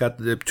II. It's got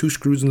the 2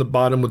 screws in the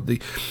bottom with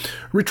the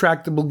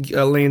retractable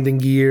landing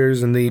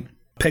gears and the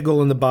peg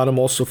hole in the bottom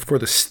also for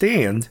the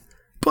stand.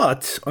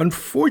 But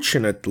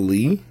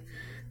unfortunately,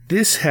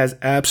 this has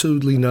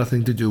absolutely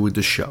nothing to do with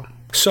the show.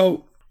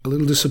 So, a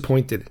little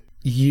disappointed.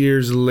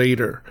 Years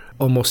later,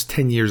 almost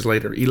 10 years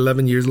later,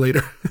 11 years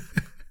later.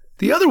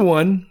 The other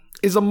one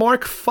is a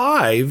Mark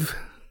V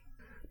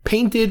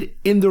painted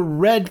in the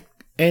red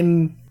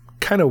and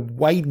kind of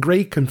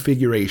white-gray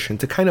configuration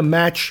to kind of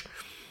match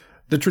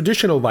the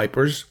traditional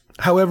Vipers.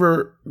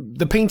 However,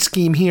 the paint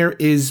scheme here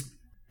is,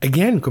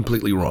 again,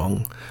 completely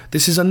wrong.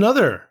 This is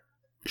another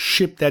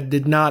ship that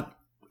did not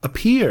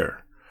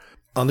appear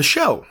on the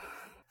show.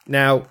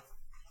 Now,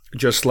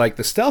 just like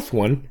the stealth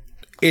one,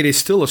 it is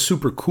still a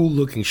super cool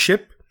looking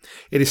ship.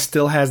 It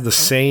still has the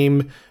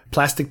same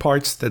plastic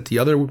parts that the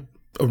other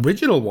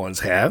original ones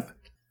have.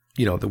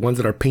 The ones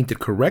that are painted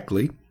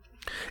correctly.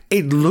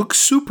 It looks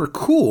super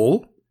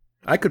cool.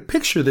 I could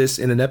picture this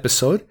in an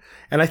episode,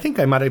 and I think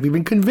I might have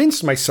even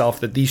convinced myself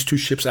that these 2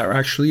 ships are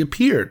actually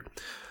appeared.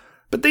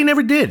 But they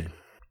never did.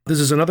 This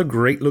is another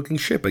great looking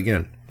ship,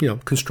 again,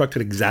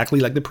 constructed exactly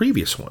like the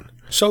previous one.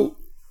 So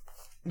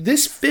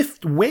this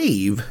 5th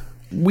wave,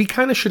 we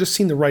kind of should have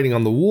seen the writing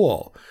on the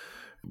wall.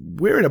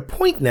 We're at a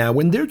point now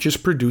when they're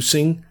just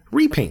producing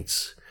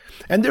repaints.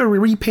 And they're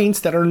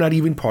repaints that are not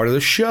even part of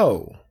the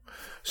show.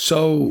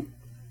 So,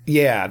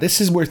 yeah,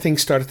 this is where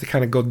things started to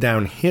kind of go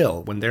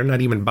downhill when they're not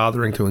even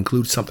bothering to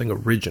include something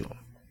original.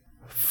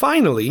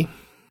 Finally,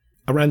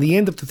 around the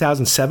end of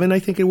 2007, I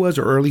think it was,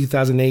 or early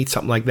 2008,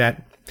 something like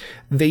that,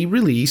 they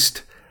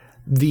released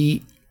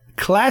the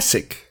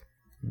classic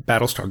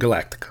Battlestar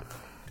Galactica.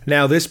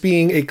 Now, this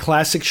being a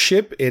classic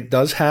ship, it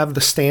does have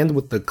the stand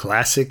with the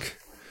classic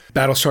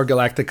Battlestar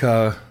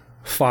Galactica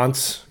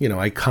fonts,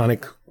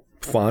 iconic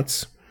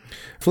fonts.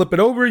 Flip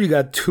it over, you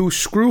got 2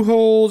 screw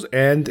holes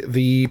and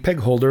the peg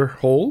holder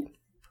hole,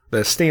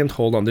 the stand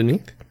hole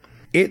underneath.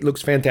 It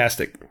looks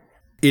fantastic.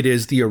 It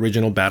is the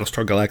original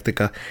Battlestar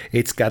Galactica.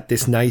 It's got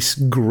this nice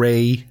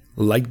gray,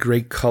 light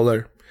gray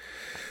color.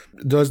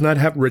 does not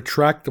have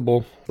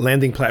retractable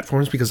landing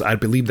platforms because I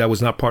believe that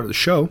was not part of the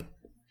show,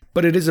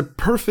 but it is a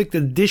perfect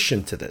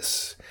addition to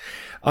this.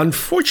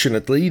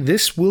 Unfortunately,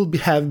 this will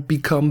have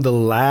become the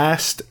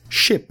last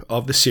ship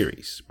of the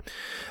series.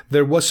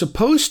 There was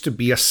supposed to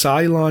be a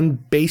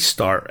Cylon base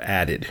star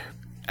added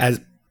as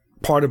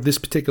part of this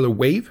particular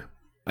wave,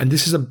 and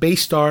this is a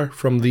base star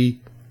from the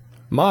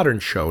modern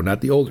show, not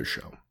the older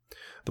show.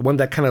 The one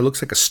that kind of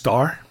looks like a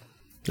star,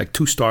 like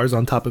two stars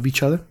on top of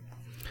each other.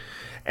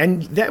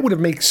 And that would have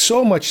made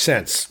so much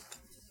sense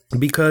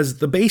because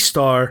the base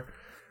star,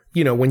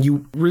 you know, when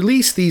you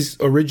release these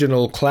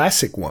original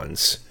classic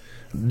ones,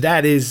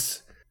 that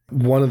is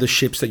one of the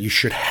ships that you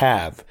should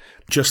have,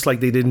 just like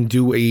they didn't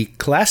do a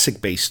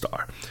classic base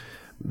star.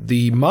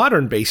 The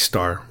modern base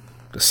star,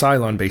 the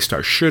Cylon base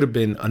star, should have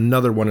been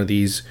another one of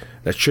these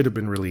that should have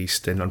been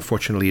released, and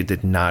unfortunately it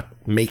did not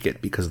make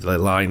it because the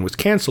line was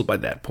canceled by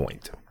that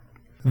point.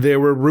 There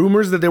were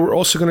rumors that they were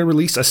also going to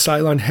release a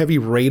Cylon Heavy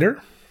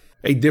Raider,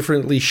 a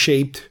differently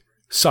shaped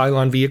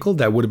Cylon vehicle.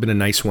 That would have been a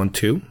nice one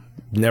too.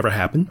 Never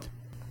happened.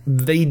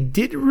 They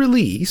did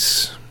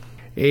release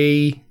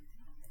a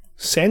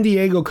San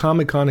Diego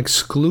Comic-Con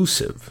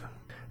exclusive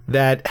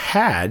that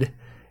had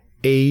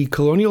a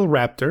Colonial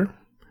Raptor,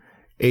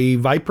 a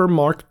Viper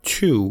Mark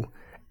II,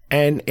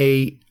 and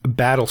a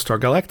Battlestar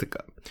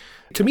Galactica.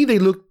 To me, they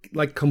look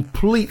like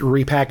complete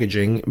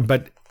repackaging,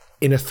 but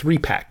in a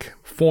 3-pack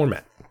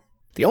format.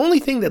 The only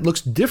thing that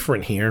looks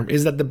different here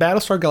is that the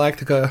Battlestar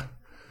Galactica,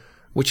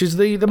 which is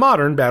the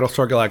modern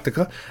Battlestar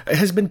Galactica,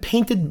 has been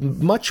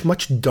painted much,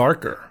 much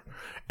darker.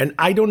 And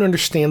I don't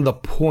understand the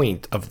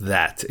point of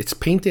that. It's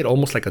painted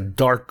almost like a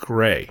dark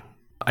gray.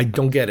 I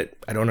don't get it.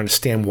 I don't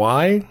understand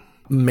why.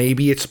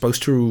 Maybe it's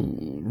supposed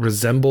to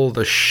resemble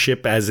the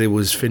ship as it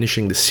was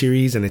finishing the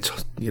series, and it's,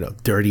 you know,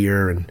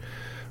 dirtier and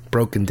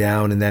broken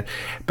down and that.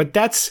 But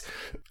that's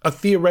a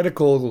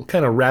theoretical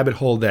kind of rabbit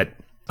hole that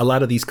a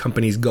lot of these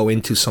companies go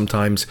into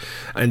sometimes,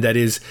 and that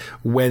is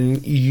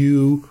when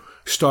you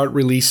start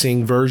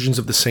releasing versions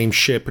of the same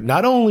ship,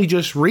 not only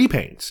just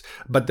repaints,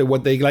 but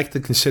what they like to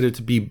consider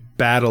to be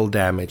battle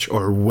damage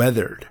or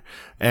weathered.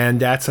 And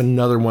that's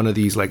another one of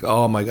these, like,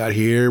 oh my God,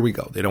 here we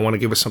go. They don't want to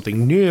give us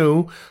something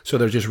new, so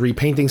they're just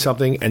repainting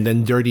something and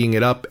then dirtying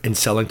it up and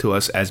selling to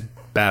us as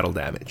battle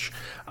damage.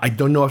 I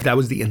don't know if that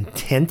was the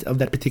intent of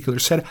that particular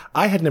set.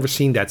 I had never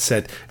seen that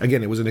set.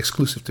 Again, it was an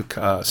exclusive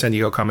to San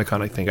Diego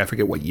Comic-Con, I think. I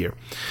forget what year.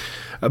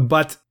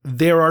 But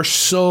there are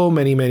so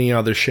many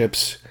other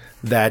ships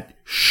that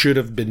should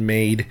have been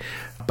made.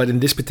 But in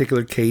this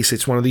particular case,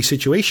 it's one of these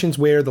situations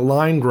where the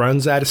line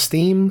runs out of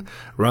steam,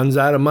 runs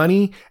out of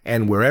money,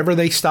 and wherever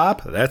they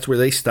stop, that's where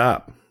they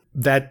stop.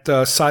 That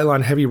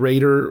Cylon Heavy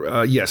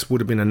Raider, yes,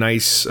 would have been a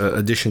nice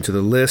addition to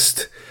the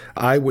list.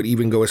 I would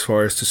even go as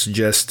far as to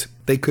suggest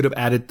they could have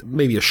added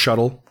maybe a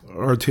shuttle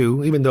or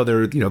two, even though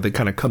they're, you know, they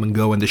kind of come and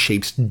go and the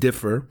shapes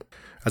differ.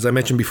 As I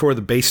mentioned before,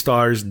 the base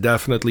stars,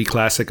 definitely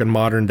classic and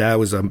modern.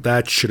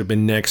 That should have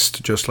been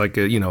next, just like,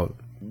 you know,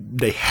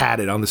 they had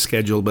it on the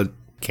schedule, but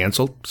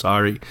canceled.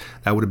 Sorry.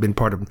 That would have been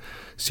part of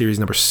series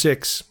number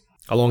 6,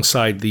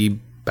 alongside the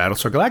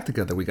Battlestar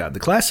Galactica that we got, the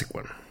classic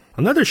one.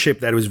 Another ship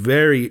that was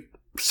very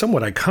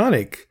somewhat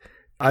iconic,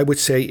 I would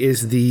say,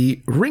 is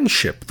the ring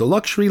ship, the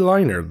luxury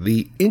liner,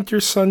 the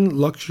Intersun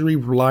luxury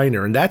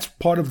liner. And that's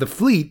part of the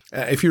fleet.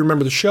 If you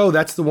remember the show,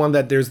 that's the one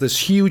that there's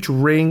this huge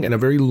ring and a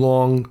very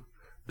long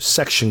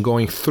section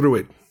going through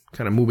it,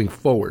 kind of moving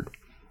forward.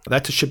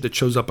 That's a ship that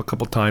shows up a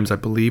couple times, I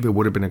believe. It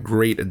would have been a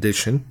great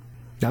addition.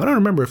 Now, I don't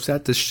remember if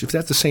that's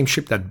the same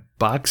ship that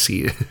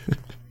Boxy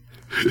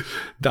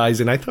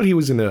dies in. I thought he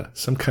was in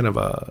some kind of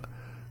a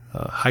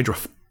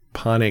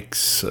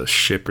hydroponics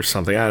ship or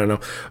something. I don't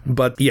know.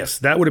 But yes,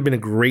 that would have been a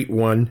great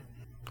one.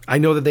 I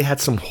know that they had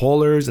some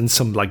haulers and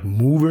some like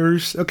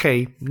movers.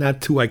 Okay,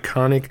 not too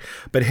iconic.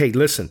 But hey,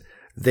 listen,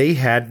 they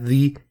had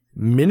the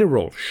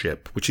mineral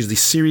ship, which is the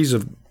series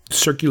of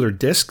circular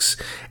discs,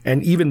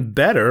 and even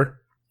better,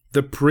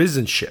 the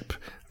prison ship.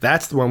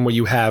 That's the one where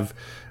you have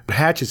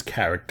Hatch's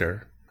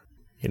character.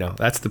 You know,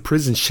 that's the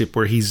prison ship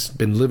where he's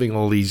been living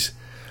all these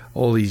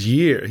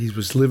years. He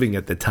was living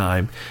at the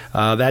time.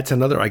 That's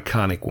another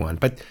iconic one.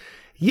 But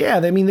yeah,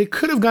 I mean, they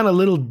could have gone a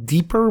little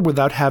deeper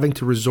without having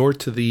to resort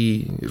to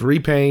the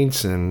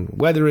repaints and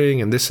weathering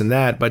and this and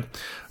that. But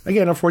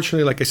again,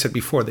 unfortunately, like I said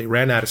before, they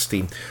ran out of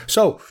steam.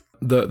 So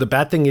the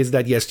bad thing is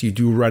that, yes, you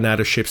do run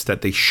out of ships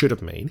that they should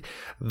have made.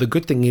 The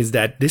good thing is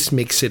that this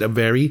makes it a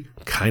very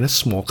kind of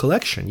small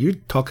collection. You're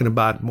talking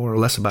about more or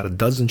less about a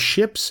dozen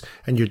ships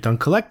and you're done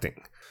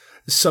collecting.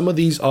 Some of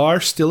these are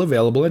still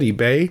available at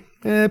eBay.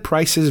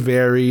 Prices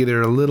vary.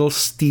 They're a little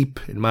steep,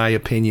 in my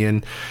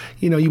opinion.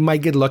 You know, you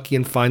might get lucky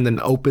and find an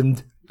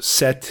opened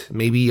set,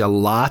 maybe a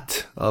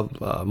lot of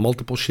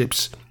multiple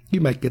ships. You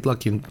might get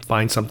lucky and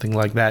find something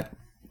like that.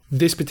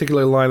 This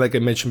particular line, like I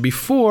mentioned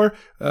before,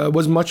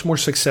 was much more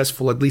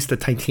successful, at least the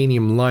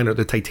titanium line, or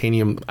the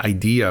titanium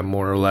idea,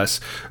 more or less,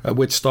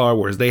 with Star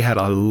Wars. They had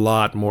a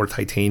lot more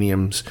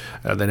titaniums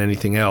than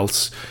anything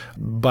else.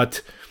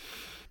 But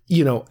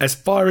as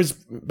far as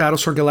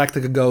Battlestar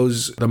Galactica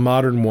goes, the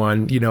modern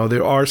one,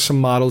 there are some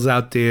models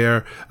out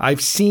there.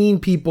 I've seen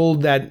people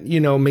that,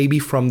 maybe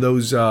from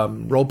those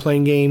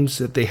role-playing games,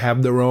 that they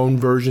have their own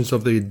versions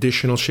of the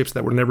additional ships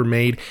that were never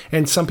made.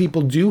 And some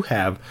people do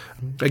have,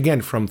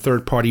 again, from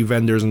third-party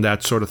vendors and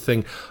that sort of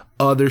thing,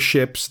 other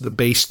ships, the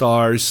base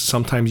stars.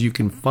 Sometimes you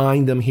can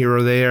find them here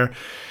or there.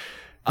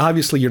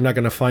 Obviously, you're not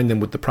going to find them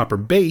with the proper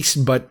base,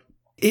 but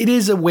it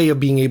is a way of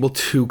being able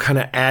to kind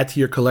of add to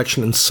your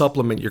collection and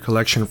supplement your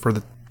collection for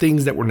the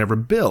things that were never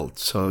built.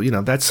 So,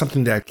 that's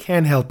something that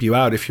can help you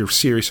out if you're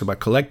serious about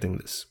collecting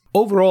this.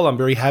 Overall, I'm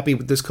very happy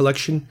with this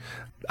collection.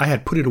 I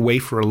had put it away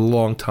for a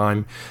long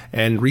time,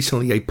 and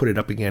recently I put it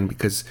up again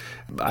because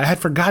I had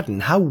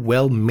forgotten how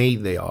well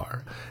made they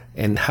are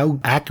and how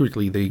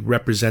accurately they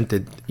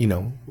represented,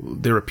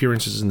 their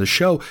appearances in the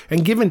show.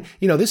 And given,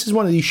 this is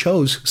one of these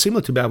shows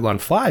similar to Babylon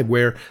 5,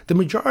 where the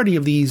majority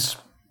of these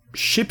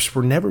ships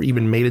were never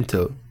even made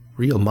into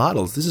real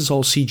models. This is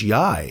all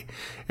CGI,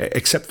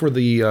 except for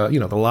the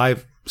the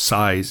live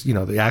size,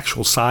 the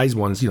actual size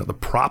ones, the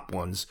prop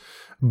ones.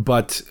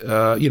 But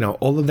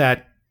all of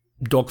that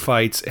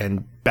dogfights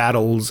and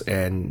battles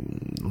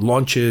and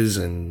launches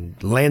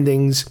and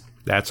landings,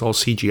 that's all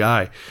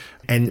CGI.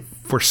 And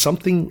for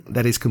something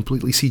that is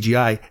completely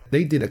CGI,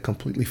 they did a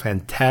completely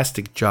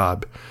fantastic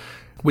job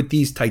with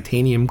these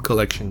Titanium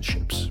Collection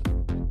ships.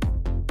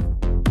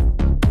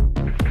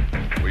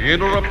 We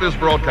interrupt this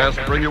broadcast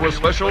to bring you a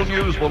special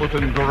news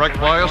bulletin direct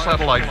via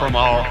satellite from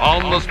our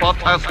on-the-spot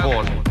task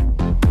force.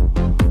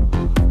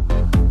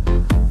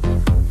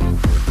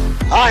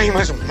 I'm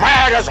as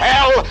mad as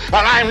hell, and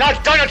I'm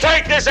not gonna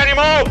take this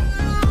anymore!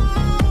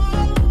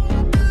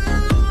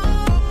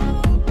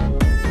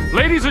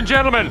 Ladies and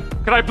gentlemen,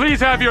 can I please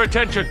have your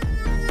attention?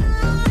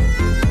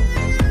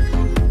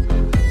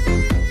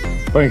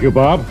 Thank you,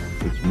 Bob.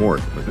 It's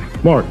Mort.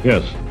 Mort,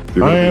 yes.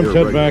 I am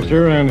Ted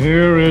Baxter, and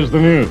here is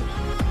the news.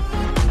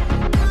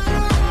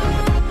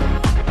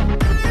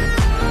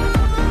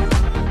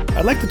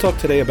 I'd like to talk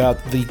today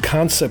about the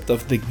concept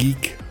of the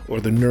geek or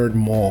the nerd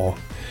mall.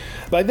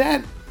 By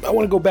that, I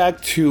want to go back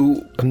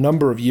to a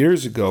number of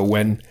years ago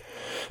when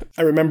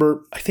I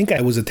remember, I think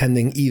I was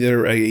attending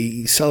either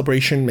a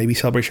celebration, maybe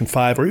Celebration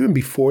 5, or even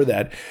before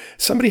that.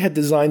 Somebody had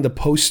designed a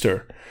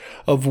poster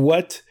of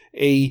what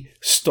a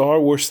Star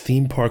Wars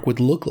theme park would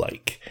look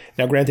like.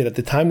 Now, granted, at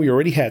the time, we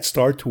already had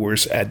Star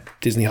Tours at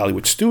Disney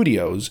Hollywood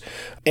Studios,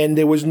 and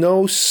there was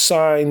no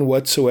sign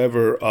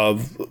whatsoever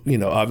of,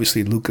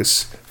 obviously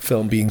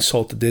Lucasfilm being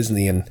sold to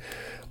Disney and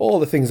all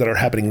the things that are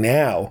happening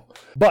now.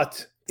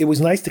 But it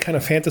was nice to kind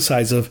of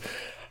fantasize of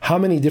how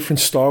many different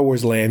Star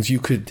Wars lands you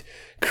could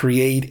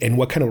create and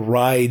what kind of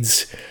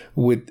rides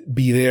would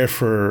be there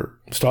for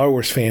Star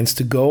Wars fans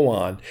to go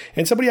on.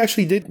 And somebody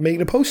actually did make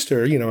a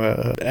poster,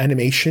 a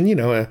animation,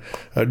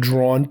 a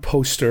drawn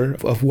poster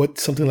of what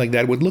something like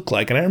that would look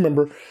like. And I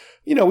remember,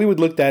 we would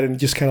look at it and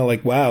just kind of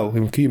like, wow,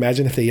 can you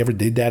imagine if they ever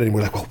did that? And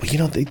we're like, well,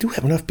 they do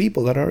have enough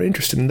people that are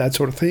interested in that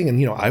sort of thing.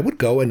 And, I would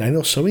go, and I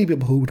know so many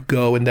people who would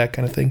go and that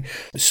kind of thing.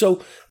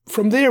 So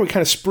from there, we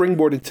kind of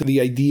springboarded to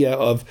the idea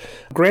of,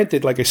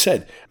 granted, like I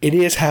said, it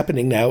is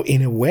happening now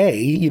in a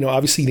way.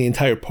 Obviously the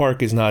entire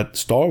park is not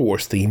Star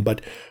Wars themed,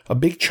 but a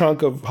big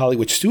chunk of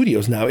Hollywood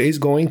Studios now is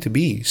going to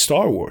be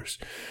Star Wars.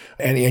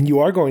 And you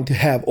are going to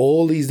have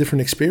all these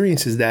different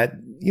experiences that,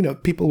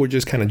 people were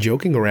just kind of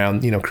joking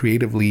around,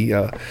 creatively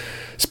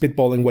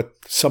spitballing what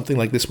something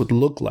like this would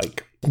look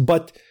like.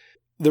 But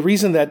the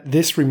reason that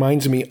this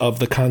reminds me of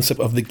the concept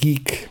of the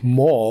geek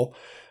mall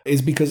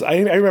is because I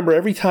remember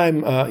every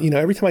time I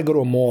go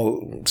to a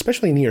mall,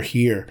 especially near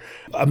here,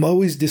 I'm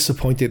always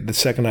disappointed the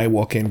second I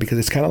walk in, because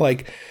it's kind of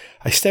like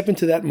I step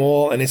into that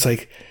mall and it's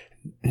like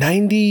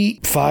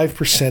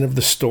 95% of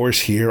the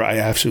stores here I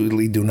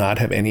absolutely do not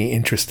have any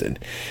interest in.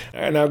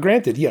 Now,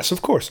 granted, yes,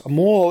 of course, a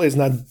mall is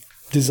not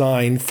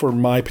designed for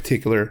my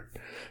particular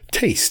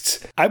tastes.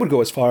 I would go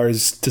as far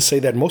as to say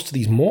that most of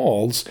these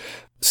malls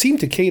seem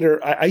to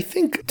cater, I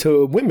think,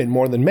 to women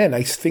more than men.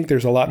 I think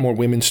there's a lot more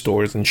women's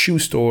stores and shoe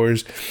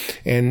stores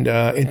and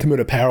intimate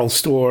apparel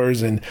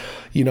stores and,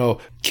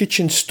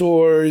 kitchen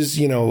stores,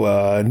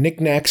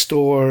 knick-knack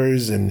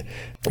stores and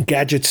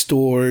gadget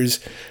stores.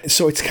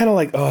 So it's kind of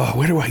like, oh,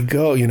 where do I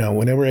go?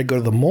 Whenever I go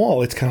to the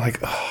mall, it's kind of like,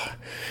 oh,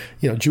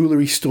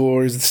 jewelry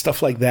stores and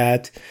stuff like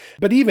that.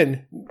 But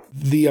even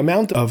the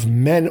amount of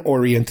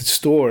men-oriented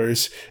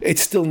stores,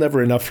 it's still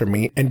never enough for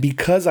me. And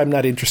because I'm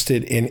not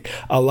interested in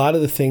a lot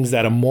of the things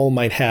that a mall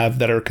might have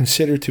that are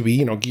considered to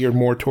be, geared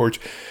more towards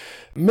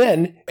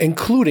men,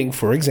 including,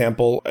 for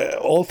example,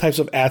 all types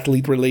of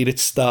athlete-related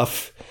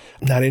stuff,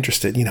 not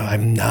interested.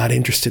 I'm not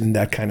interested in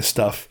that kind of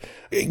stuff.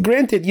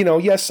 Granted,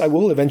 yes, I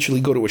will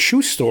eventually go to a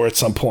shoe store at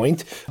some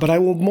point, but I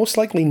will most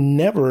likely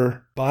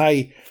never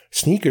buy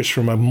sneakers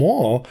from a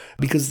mall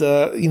because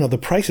the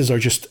prices are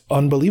just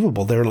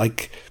unbelievable. They're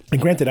like, and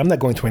granted, I'm not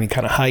going to any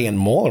kind of high-end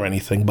mall or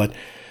anything, but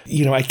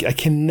I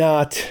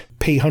cannot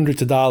pay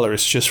hundreds of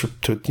dollars just for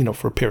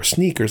a pair of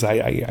sneakers.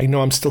 I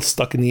know I'm still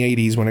stuck in the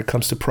 80s when it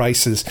comes to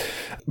prices.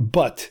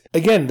 But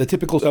again, the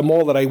typical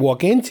mall that I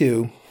walk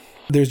into,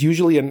 There's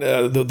usually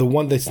the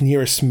one that's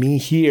nearest me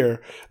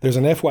here. There's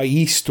an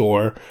FYE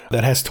store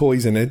that has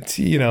toys in it,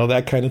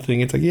 that kind of thing.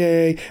 It's like,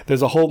 yay.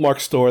 There's a Hallmark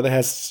store that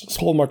has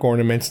Hallmark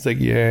ornaments. It's like,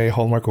 yay,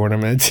 Hallmark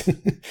ornaments.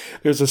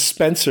 There's a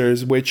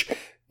Spencer's, which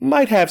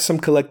might have some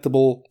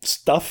collectible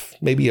stuff,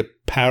 maybe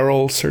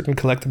apparel, certain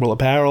collectible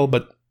apparel,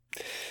 but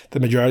the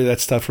majority of that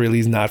stuff really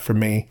is not for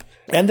me.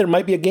 And there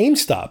might be a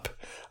GameStop.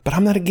 But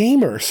I'm not a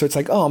gamer, so it's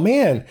like, oh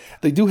man,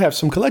 they do have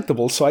some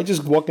collectibles, so I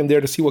just walk in there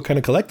to see what kind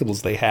of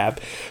collectibles they have.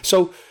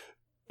 So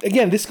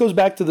again, this goes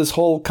back to this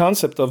whole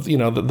concept of,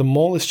 the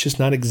mall is just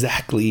not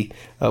exactly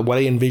what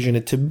I envision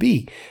it to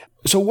be.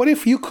 So what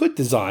if we could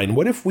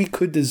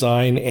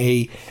design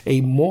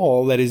a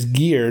mall that is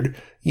geared,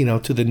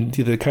 to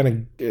the kind of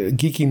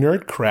geeky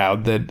nerd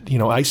crowd that,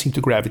 I seem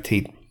to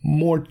gravitate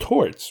more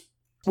towards?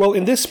 Well,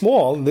 in this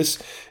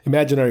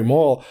imaginary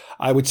mall,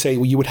 I would say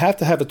you would have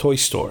to have a toy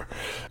store.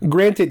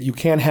 Granted, you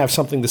can't have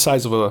something the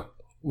size of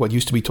what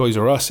used to be Toys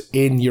R Us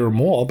in your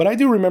mall, but I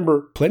do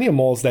remember plenty of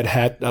malls that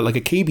had like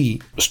a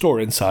KB store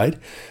inside.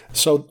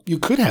 So you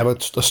could have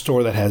a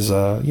store that has,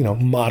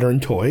 modern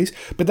toys,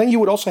 but then you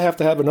would also have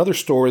to have another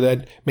store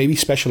that maybe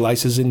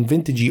specializes in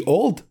vintagey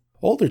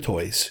older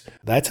toys.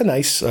 That's a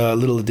nice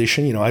little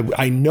addition.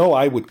 I know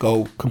I would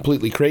go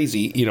completely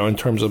crazy, in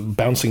terms of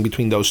bouncing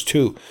between those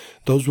two.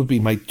 Those would be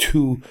my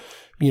two,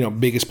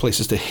 biggest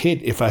places to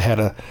hit if I had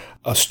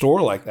a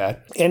store like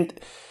that. And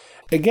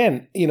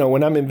again,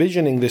 when I'm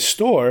envisioning this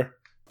store,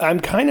 I'm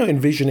kind of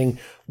envisioning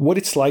what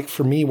it's like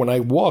for me when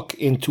I walk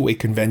into a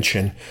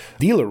convention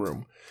dealer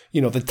room.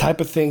 The type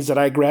of things that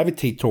I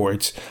gravitate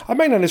towards. I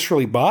might not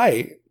necessarily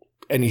buy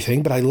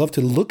anything, but I love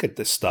to look at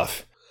this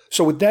stuff.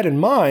 So with that in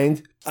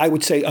mind, I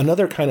would say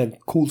another kind of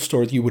cool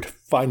store that you would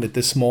find at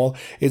this mall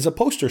is a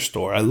poster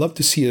store. I love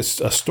to see a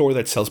store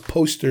that sells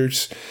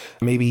posters,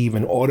 maybe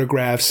even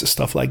autographs,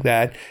 stuff like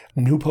that.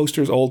 New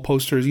posters, old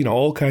posters,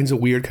 all kinds of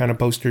weird kind of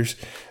posters.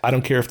 I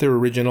don't care if they're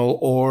original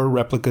or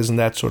replicas and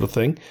that sort of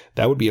thing.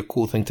 That would be a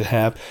cool thing to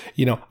have.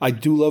 I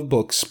do love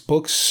books.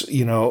 Books,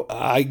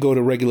 I go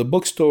to regular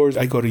bookstores.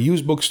 I go to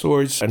used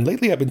bookstores. And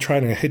lately I've been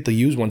trying to hit the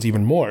used ones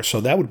even more. So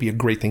that would be a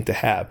great thing to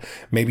have.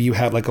 Maybe you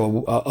have like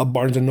a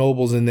Barnes &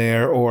 Nobles in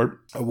there, or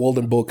a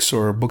Walden Books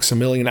or Books A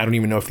Million. I don't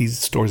even know if these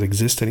stores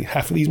exist.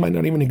 Half of these might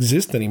not even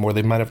exist anymore.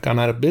 They might have gone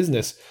out of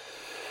business.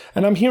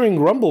 And I'm hearing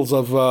rumbles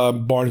of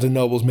Barnes &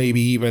 Nobles maybe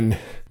even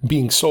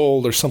being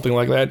sold or something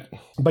like that.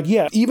 But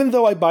yeah, even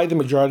though I buy the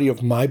majority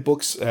of my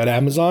books at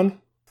Amazon,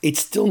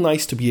 it's still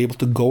nice to be able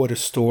to go at a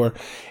store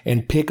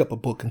and pick up a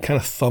book and kind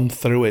of thumb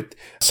through it.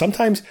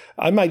 Sometimes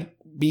I might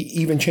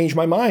even change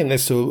my mind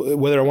as to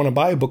whether I want to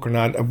buy a book or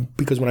not,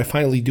 because when I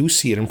finally do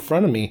see it in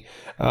front of me,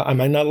 I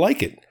might not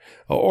like it.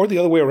 Or the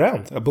other way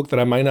around, a book that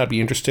I might not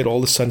be interested, all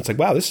of a sudden it's like,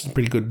 wow, this is a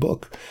pretty good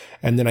book.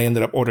 And then I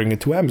ended up ordering it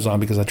to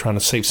Amazon because I'm trying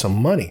to save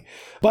some money.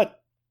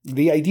 But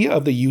the idea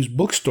of the used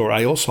bookstore,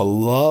 I also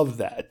love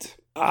that.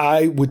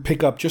 I would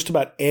pick up just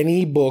about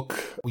any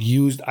book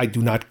used. I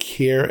do not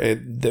care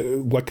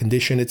what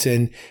condition it's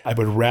in. I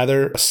would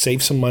rather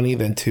save some money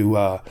than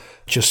to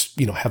just,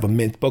 have a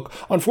mint book.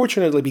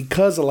 Unfortunately,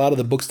 because a lot of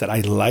the books that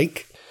I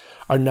like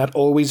are not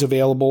always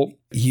available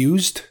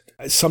used,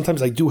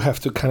 sometimes I do have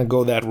to kind of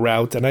go that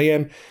route. And I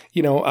am,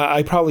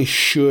 I probably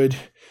should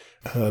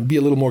be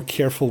a little more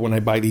careful when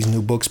I buy these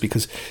new books,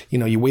 because,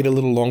 you wait a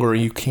little longer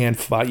and you can't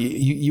find,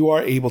 you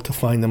are able to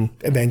find them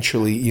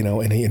eventually,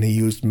 in a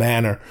used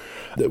manner.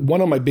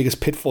 One of my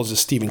biggest pitfalls is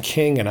Stephen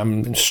King, and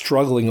I'm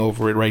struggling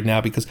over it right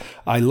now because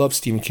I love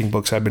Stephen King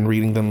books. I've been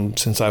reading them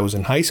since I was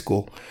in high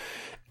school.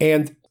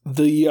 And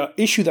the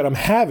issue that I'm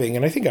having,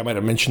 and I think I might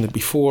have mentioned it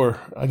before,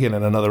 again,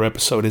 in another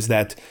episode, is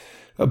that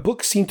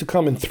books seem to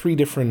come in 3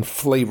 different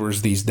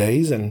flavors these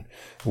days. And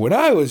when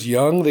I was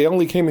young, they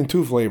only came in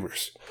 2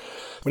 flavors.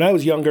 When I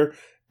was younger,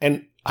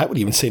 and I would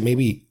even say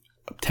maybe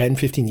 10,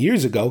 15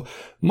 years ago,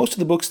 most of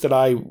the books that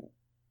I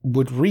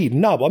would read,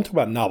 I'm talking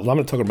about novels. I'm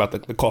not talking about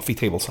the coffee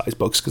table size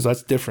books, because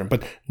that's different.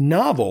 But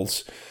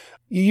novels,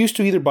 you used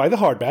to either buy the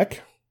hardback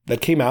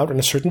that came out on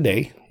a certain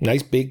day,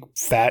 nice, big,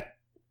 fat,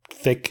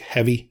 thick,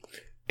 heavy,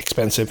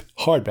 expensive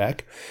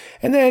hardback.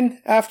 And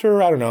then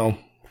after,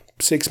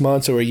 6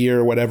 months or a year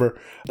or whatever,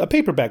 a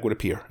paperback would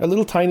appear, a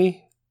little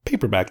tiny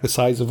paperback the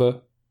size of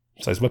a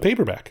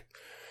paperback.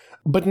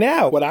 But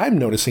now what I'm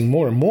noticing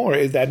more and more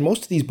is that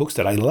most of these books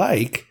that I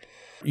like,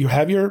 you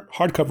have your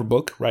hardcover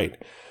book, right?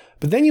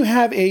 But then you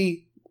have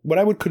what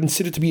I would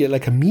consider to be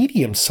like a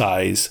medium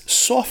size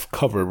soft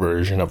cover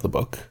version of the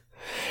book.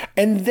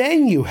 And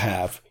then you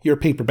have your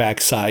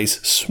paperback size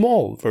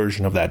small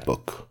version of that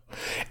book.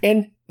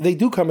 And they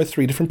do come at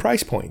 3 different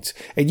price points.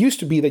 It used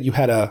to be that you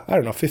had a,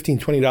 $15,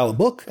 $20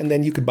 book, and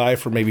then you could buy it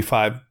for maybe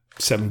 $5,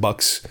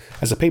 $7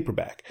 as a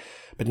paperback.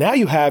 But now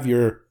you have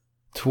your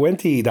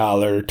 $20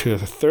 to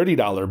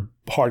 $30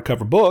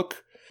 hardcover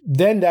book.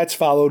 Then that's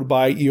followed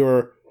by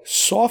your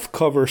soft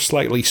cover,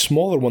 slightly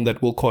smaller one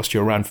that will cost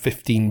you around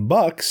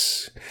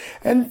 $15.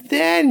 And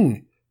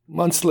then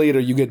months later,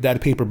 you get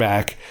that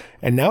paperback.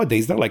 And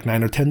nowadays, they're like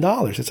 $9 or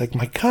 $10. It's like,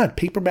 my God,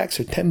 paperbacks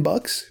are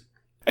 $10?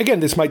 Again,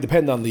 this might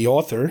depend on the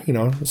author,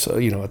 so,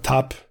 a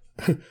top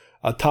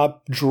a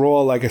top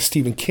drawer like a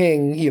Stephen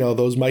King,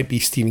 those might be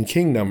Stephen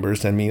King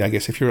numbers. I mean, I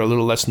guess if you're a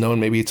little less known,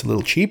 maybe it's a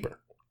little cheaper.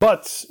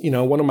 But,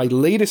 one of my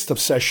latest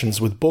obsessions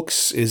with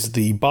books is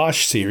the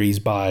Bosch series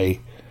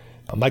by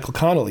Michael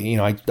Connelly.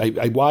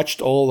 I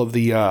watched all of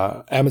the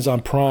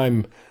Amazon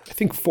Prime, I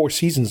think 4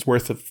 seasons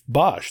worth of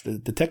Bosch, the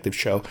detective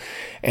show,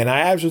 and I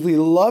absolutely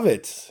love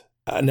it.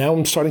 Now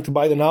I'm starting to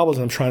buy the novels,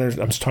 and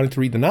I'm starting to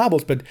read the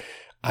novels, but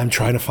I'm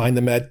trying to find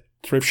them at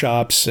thrift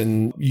shops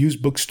and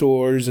used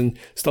bookstores and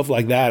stuff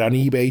like that on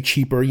eBay,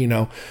 cheaper,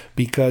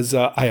 because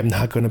I am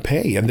not going to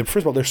pay. And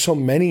first of all, there's so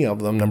many of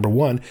them, number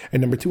one.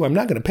 And number two, I'm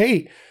not going to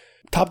pay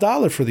top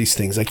dollar for these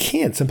things. I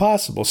can't. It's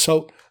impossible.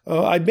 So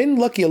I've been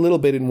lucky a little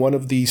bit in one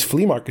of these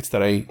flea markets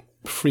that I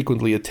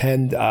frequently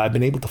attend. I've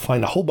been able to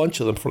find a whole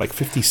bunch of them for like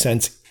 50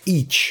 cents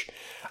each.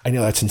 I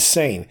know that's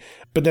insane.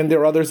 But then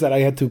there are others that I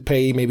had to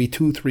pay maybe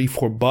 $2, $3,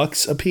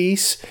 $4 a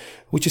piece,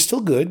 which is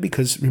still good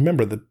because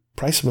remember, the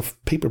price of a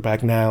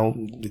paperback now,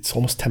 it's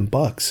almost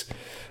 $10.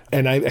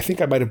 And I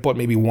think I might have bought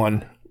maybe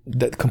one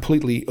that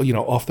completely,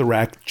 off the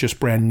rack, just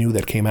brand new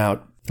that came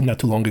out not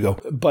too long ago.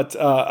 But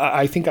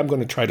I think I'm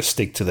going to try to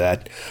stick to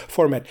that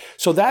format.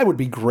 So that would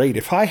be great.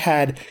 If I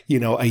had,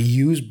 a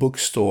used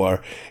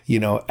bookstore,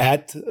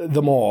 at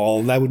the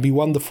mall, that would be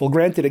wonderful.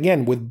 Granted,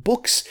 again, with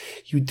books,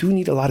 you do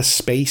need a lot of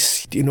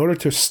space. In order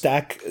to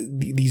stack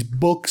these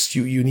books,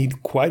 you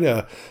need quite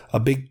a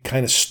big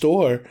kind of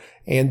store.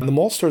 And the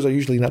mall stores are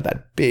usually not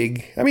that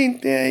big. I mean,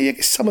 I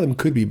guess some of them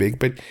could be big,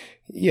 but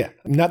yeah,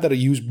 not that a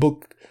used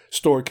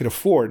bookstore could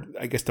afford,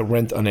 I guess, the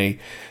rent on a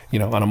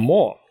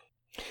mall.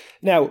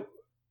 Now,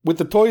 with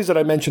the toys that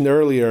I mentioned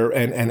earlier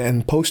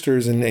and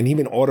posters and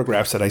even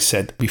autographs that I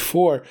said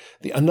before,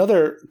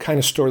 another kind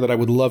of store that I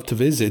would love to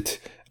visit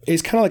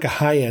is kind of like a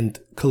high-end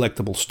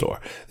collectible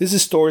store. This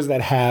is stores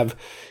that have,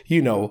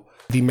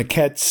 the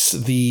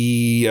maquettes,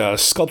 the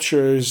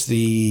sculptures,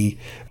 the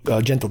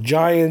Gentle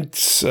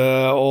Giants,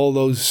 all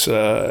those,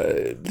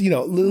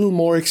 little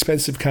more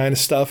expensive kind of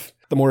stuff.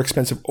 The more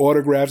expensive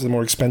autographs, the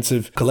more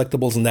expensive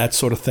collectibles and that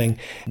sort of thing.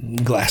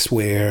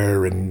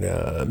 Glassware and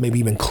maybe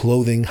even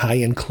clothing,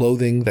 high-end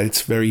clothing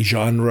that's very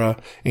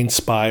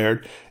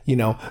genre-inspired.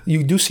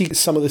 You do see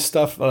some of this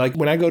stuff. Like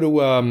when I go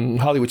to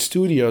Hollywood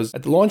Studios,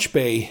 at the Launch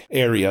Bay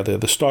area,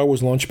 the Star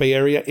Wars Launch Bay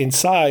area,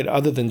 inside,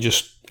 other than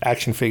just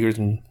action figures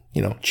and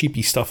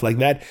cheapy stuff like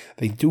that,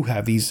 they do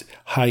have these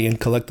high-end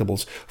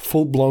collectibles,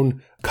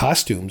 full-blown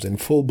costumes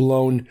and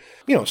full-blown,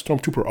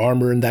 stormtrooper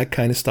armor and that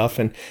kind of stuff.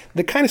 And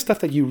the kind of stuff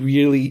that you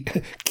really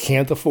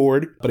can't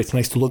afford, but it's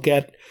nice to look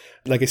at.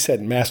 Like I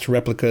said, master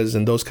replicas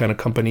and those kind of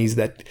companies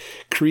that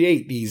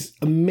create these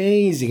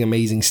amazing,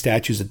 amazing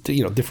statues at,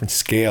 different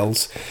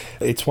scales.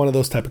 It's one of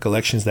those type of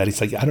collections that it's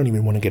like, I don't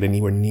even want to get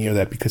anywhere near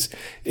that because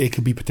it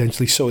could be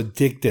potentially so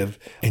addictive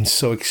and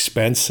so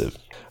expensive.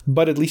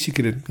 But at least you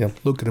could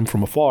look at them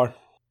from afar.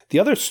 The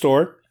other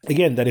store,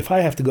 again, that if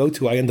I have to go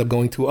to, I end up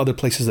going to other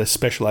places that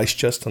specialize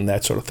just on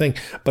that sort of thing.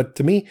 But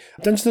to me,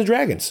 Dungeons &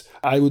 Dragons.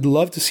 I would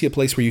love to see a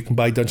place where you can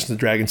buy Dungeons &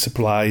 Dragons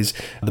supplies,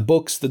 the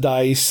books, the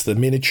dice, the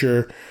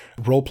miniature,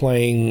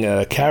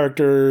 role-playing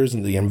characters,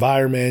 and the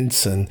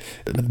environments, and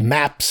the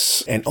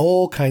maps, and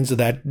all kinds of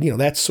that,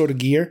 that sort of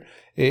gear.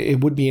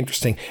 It would be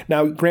interesting.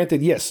 Now,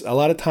 granted, yes, a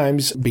lot of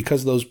times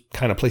because those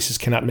kind of places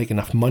cannot make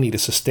enough money to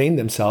sustain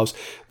themselves,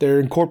 they're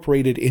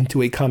incorporated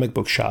into a comic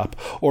book shop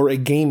or a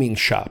gaming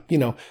shop.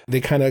 They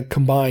kind of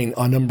combine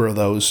a number of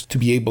those to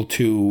be able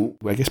to,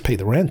 I guess, pay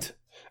the rent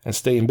and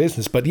stay in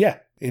business. But yeah,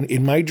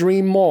 in my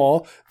dream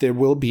mall, there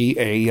will be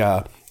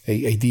a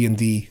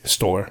D&D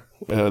store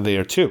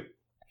there too.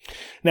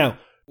 Now,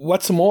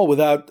 what's a mall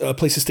without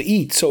places to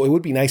eat? So it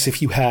would be nice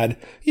if you had,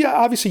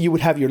 obviously you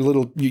would have your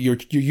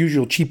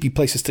usual cheapy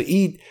places to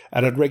eat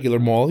at a regular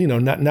mall,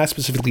 not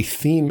specifically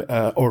theme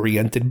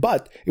oriented,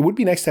 but it would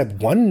be nice to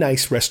have one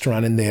nice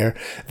restaurant in there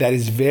that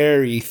is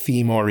very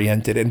theme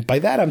oriented. And by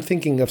that, I'm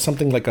thinking of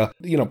something like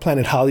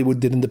Planet Hollywood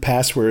did in the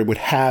past, where it would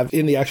have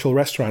in the actual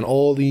restaurant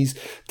all these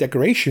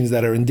decorations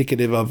that are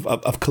indicative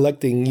of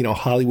collecting,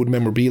 Hollywood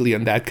memorabilia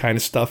and that kind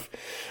of stuff,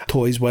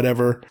 toys,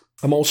 whatever.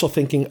 I'm also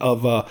thinking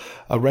of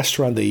a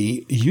restaurant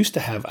they used to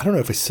have, I don't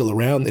know if it's still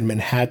around, in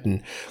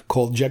Manhattan,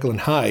 called Jekyll and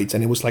Hyde's.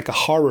 And it was like a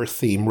horror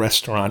theme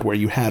restaurant where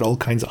you had all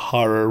kinds of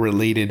horror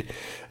related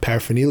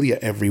paraphernalia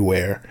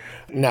everywhere.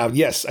 Now,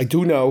 yes, I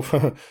do know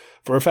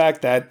for a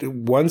fact that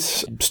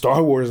once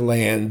Star Wars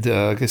Land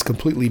is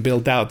completely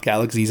built out,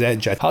 Galaxy's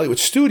Edge at Hollywood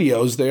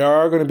Studios, there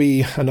are going to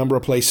be a number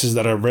of places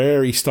that are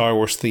very Star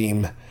Wars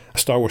themed,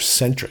 Star Wars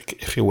centric,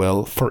 if you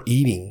will, for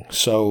eating.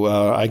 So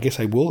I guess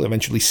I will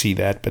eventually see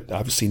that, but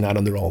obviously not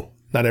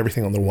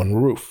everything under one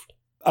roof.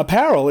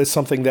 Apparel is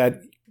something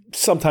that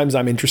sometimes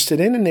I'm interested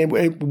in, and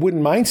I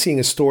wouldn't mind seeing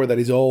a store that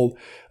is all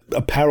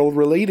apparel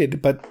related,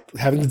 but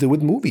having to do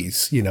with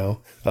movies,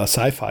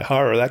 sci-fi,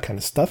 horror, that kind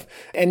of stuff.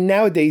 And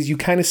nowadays you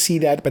kind of see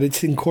that, but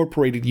it's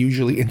incorporated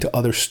usually into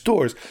other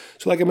stores.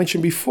 So like I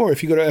mentioned before,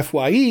 if you go to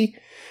FYE,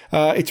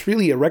 it's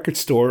really a record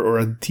store or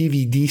a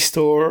DVD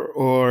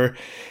store,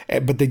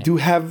 but they do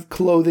have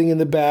clothing in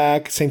the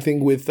back. Same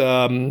thing with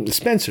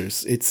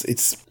Spencer's.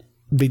 It's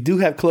They do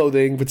have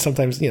clothing, but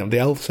sometimes, they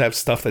also have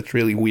stuff that's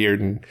really weird,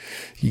 and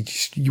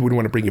you wouldn't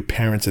want to bring your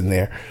parents in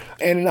there.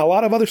 And in a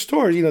lot of other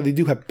stores, they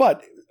do have,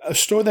 but a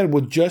store that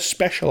would just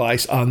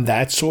specialize on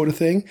that sort of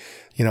thing,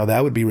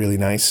 that would be really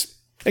nice.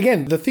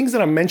 Again, the things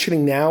that I'm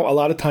mentioning now, a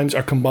lot of times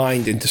are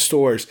combined into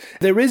stores.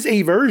 There is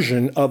a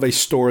version of a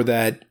store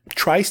that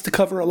tries to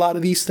cover a lot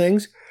of these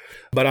things,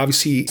 but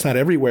obviously it's not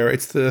everywhere.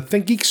 It's the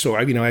Think Geek store.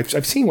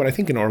 I've seen one, I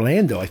think in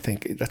Orlando, I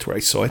think that's where I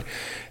saw it.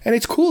 And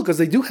it's cool because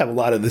they do have a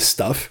lot of this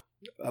stuff,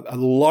 a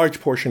large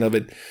portion of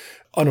it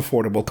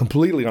unaffordable,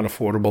 completely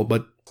unaffordable,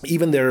 but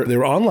even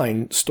their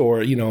online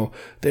store,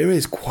 there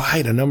is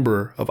quite a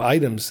number of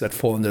items that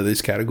fall into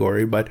this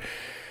category. But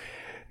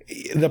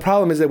the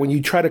problem is that when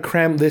you try to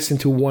cram this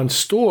into one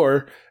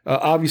store,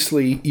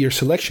 obviously your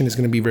selection is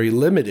going to be very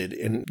limited.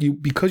 And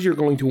because you're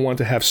going to want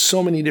to have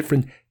so many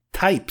different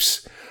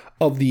types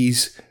of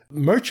these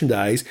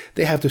merchandise,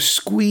 they have to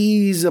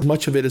squeeze as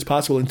much of it as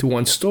possible into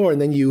one store.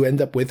 And then you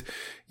end up with,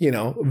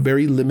 a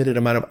very limited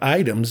amount of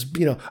items,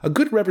 a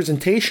good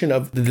representation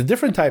of the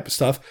different type of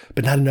stuff,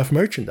 but not enough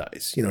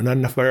merchandise, not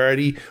enough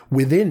variety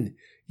within,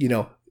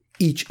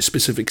 each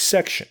specific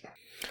section.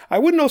 I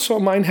wouldn't also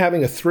mind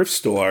having a thrift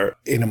store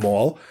in a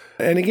mall.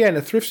 And again,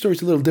 a thrift store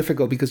is a little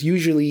difficult because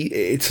usually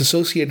it's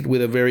associated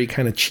with a very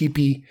kind of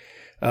cheapy,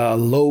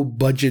 low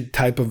budget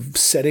type of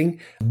setting.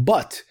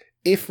 But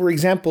if, for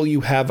example,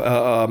 you have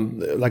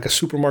like a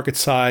supermarket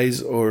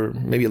size or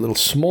maybe a little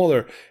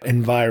smaller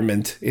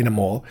environment in a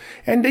mall,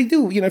 and they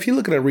do, if you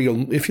look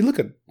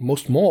at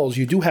most malls,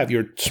 you do have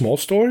your small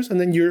stores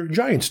and then your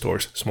giant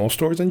stores, small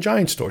stores and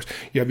giant stores.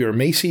 You have your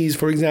Macy's,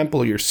 for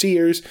example, or your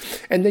Sears,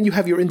 and then you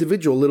have your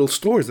individual little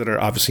stores that are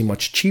obviously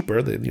much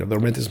cheaper. The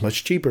rent is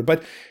much cheaper,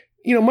 but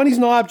money's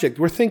no object.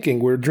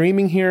 We're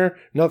dreaming here.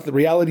 No, the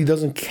reality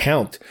doesn't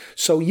count.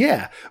 So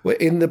yeah,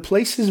 in the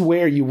places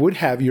where you would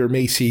have your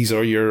Macy's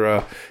or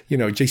your,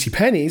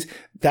 JCPenney's,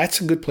 that's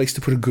a good place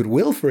to put a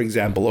Goodwill, for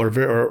example,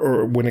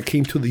 or when it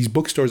came to these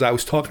bookstores I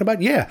was talking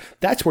about, yeah,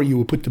 that's where you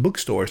would put the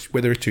bookstores,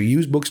 whether it's your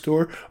used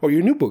bookstore or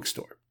your new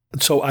bookstore.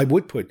 So I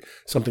would put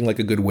something like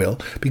a Goodwill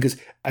because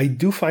I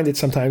do find it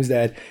sometimes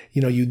that,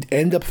 you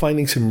end up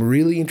finding some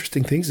really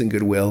interesting things in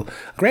Goodwill.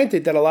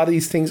 Granted that a lot of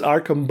these things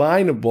are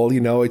combinable,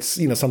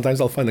 it's,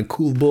 sometimes I'll find a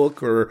cool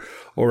book or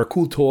a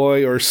cool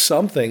toy or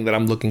something that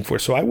I'm looking for.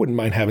 So I wouldn't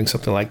mind having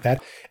something like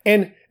that.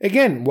 And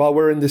again, while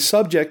we're in the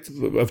subject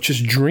of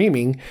just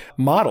dreaming,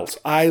 models.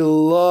 I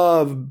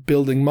love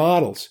building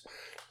models.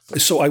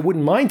 So I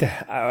wouldn't mind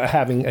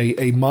having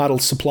a model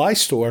supply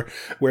store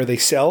where they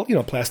sell,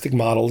 plastic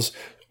models,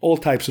 all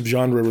types of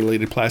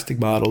genre-related plastic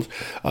models,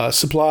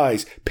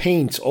 supplies,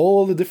 paints,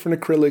 all the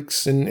different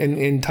acrylics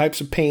and types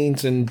of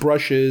paints and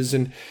brushes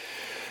and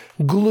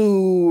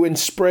glue and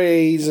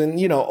sprays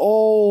and,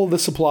 all the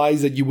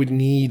supplies that you would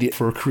need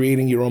for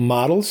creating your own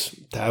models.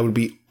 That would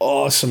be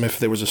awesome if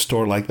there was a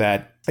store like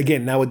that.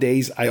 Again,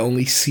 nowadays, I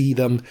only see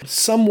them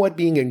somewhat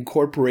being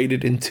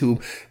incorporated into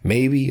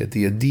maybe a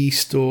D&D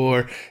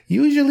store.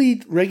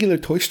 Usually, regular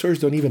toy stores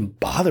don't even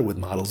bother with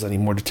models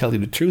anymore, to tell you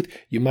the truth.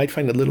 You might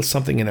find a little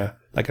something in an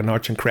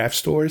arts and crafts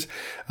stores,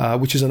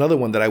 which is another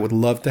one that I would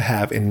love to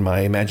have in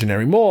my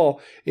imaginary mall,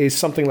 is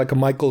something like a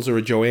Michael's or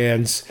a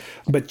Joann's,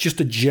 but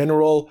just a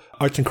general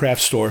arts and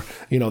crafts store.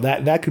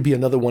 That could be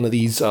another one of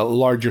these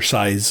larger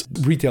size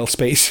retail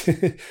space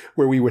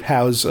where we would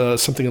house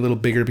something a little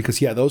bigger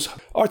because, yeah, those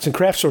arts and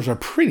crafts stores are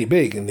pretty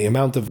big in the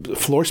amount of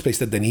floor space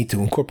that they need to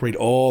incorporate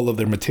all of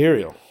their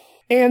material.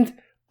 And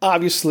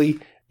obviously,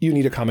 you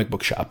need a comic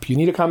book shop. You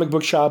need a comic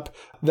book shop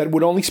that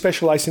would only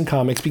specialize in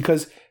comics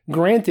because,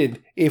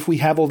 granted, if we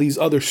have all these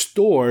other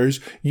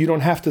stores, you don't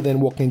have to then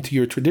walk into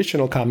your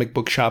traditional comic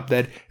book shop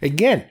that,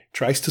 again,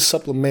 tries to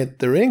supplement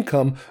their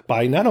income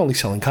by not only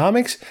selling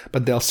comics,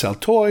 but they'll sell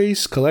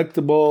toys,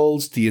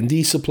 collectibles,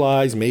 D&D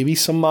supplies, maybe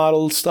some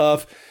model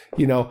stuff.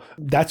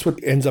 That's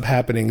what ends up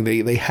happening.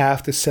 They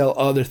have to sell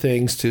other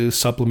things to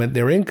supplement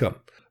their income.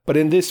 But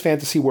in this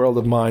fantasy world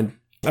of mine,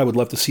 I would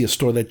love to see a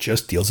store that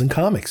just deals in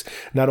comics.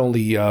 Not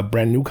only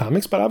brand new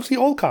comics, but obviously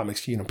old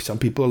comics. Some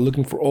people are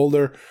looking for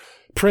older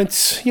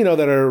prints,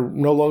 that are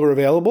no longer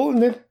available,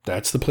 and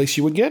that's the place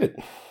you would get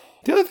it.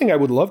 The other thing I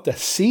would love to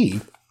see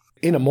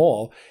in a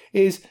mall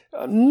is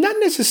not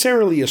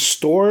necessarily a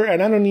store,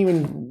 and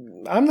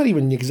I'm not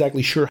even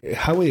exactly sure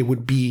how it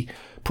would be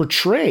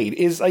portrayed,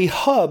 is a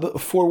hub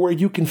for where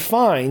you can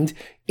find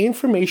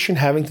information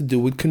having to do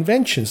with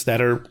conventions that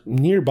are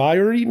nearby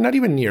or not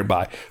even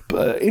nearby,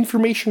 but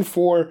information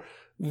for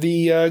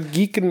the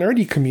geek and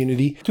nerdy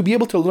community to be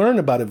able to learn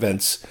about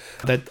events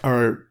that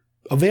are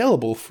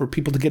available for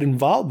people to get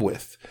involved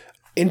with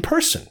in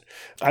person.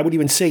 I would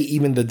even say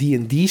even the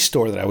D&D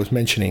store that I was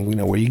mentioning,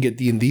 where you get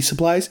D&D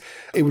supplies,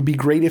 it would be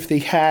great if they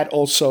had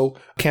also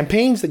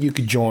campaigns that you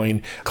could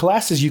join,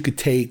 classes you could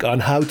take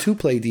on how to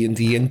play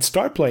D&D and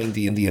start playing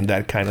D&D and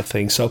that kind of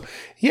thing. So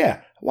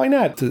yeah, why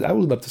not? I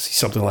would love to see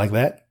something like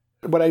that.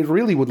 What I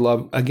really would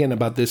love, again,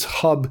 about this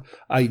hub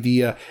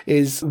idea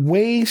is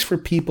ways for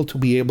people to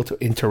be able to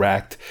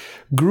interact.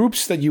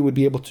 Groups that you would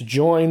be able to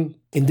join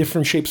in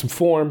different shapes and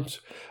forms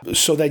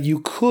so that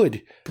you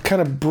could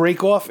kind of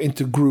break off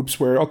into groups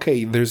where,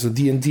 okay, there's a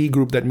D&D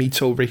group that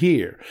meets over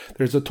here.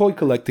 There's a toy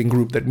collecting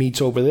group that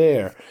meets over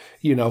there.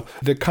 You know,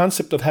 the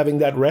concept of having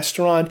that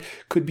restaurant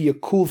could be a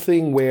cool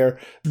thing where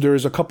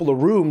there's a couple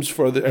of rooms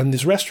in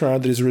this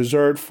restaurant that is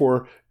reserved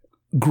for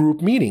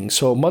group meetings.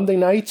 So Monday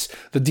nights,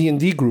 the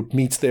D&D group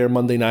meets there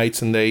Monday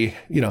nights and they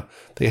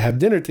have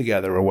dinner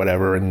together or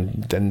whatever.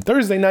 And then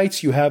Thursday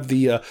nights, you have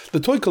the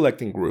toy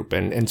collecting group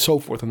and so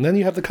forth. And then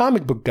you have the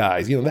comic book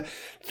guys,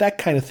 that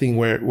kind of thing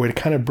where it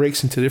kind of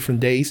breaks into different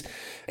days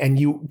and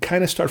you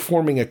kind of start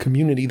forming a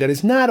community that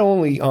is not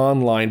only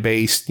online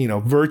based,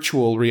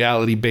 virtual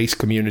reality based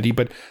community,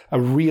 but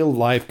a real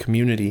live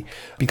community,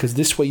 because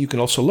this way you can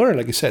also learn,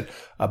 like I said,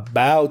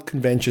 about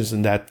conventions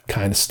and that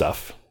kind of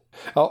stuff.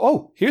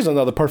 Here's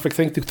another perfect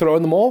thing to throw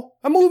in the mall.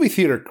 A movie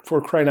theater,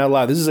 for crying out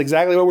loud. This is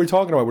exactly what we're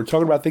talking about. We're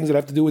talking about things that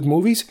have to do with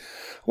movies.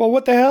 Well,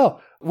 what the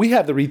hell? We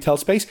have the retail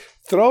space.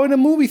 Throw in a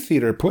movie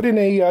theater. Put in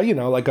a,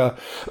 not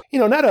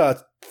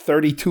a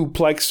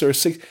 32-plex or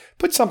 6.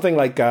 Put something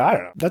like,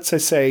 let's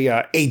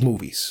say 8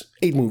 movies.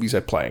 8 movies are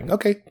playing.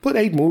 Okay, put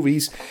 8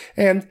 movies.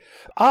 And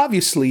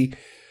obviously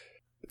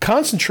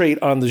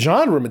concentrate on the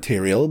genre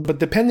material, but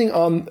depending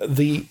on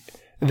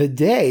the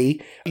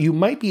day, you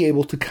might be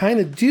able to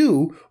kind of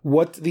do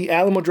what the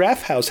Alamo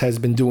Drafthouse has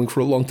been doing for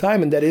a long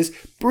time, and that is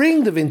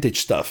bring the vintage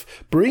stuff,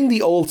 bring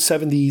the old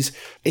 70s,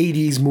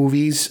 80s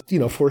movies,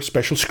 for a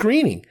special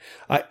screening.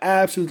 I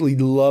absolutely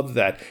love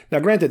that. Now,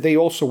 granted, they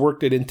also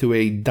worked it into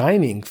a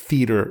dining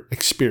theater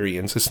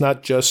experience. It's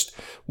not just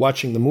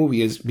watching the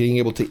movie as being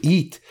able to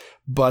eat,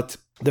 but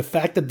the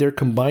fact that they're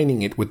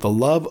combining it with the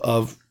love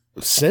of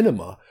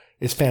cinema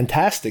is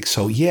fantastic.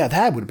 So yeah,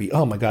 that would be,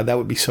 oh my God, that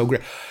would be so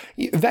great.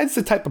 That's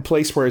the type of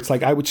place where it's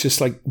like, I would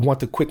just want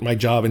to quit my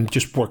job and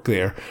just work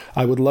there.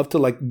 I would love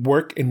to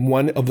work in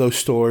one of those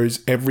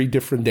stores every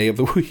different day of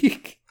the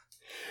week.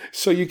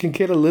 So you can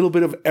get a little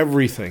bit of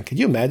everything. Can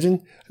you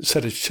imagine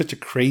such a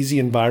crazy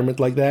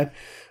environment like that?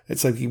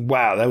 It's like,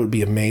 wow, that would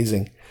be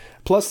amazing.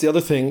 Plus the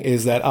other thing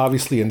is that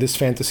obviously in this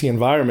fantasy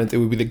environment, it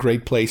would be the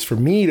great place for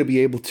me to be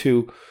able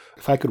to,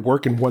 if I could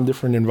work in one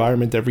different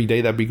environment every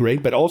day, that'd be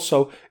great. But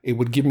also, it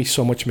would give me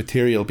so much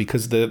material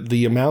because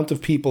the amount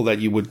of people that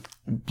you would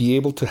be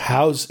able to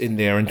house in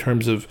there in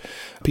terms of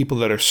people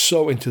that are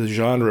so into the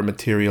genre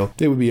material,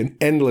 there would be an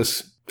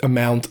endless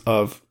amount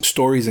of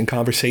stories and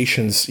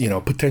conversations,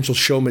 potential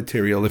show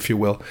material, if you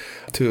will,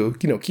 to,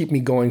 keep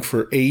me going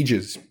for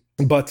ages.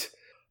 But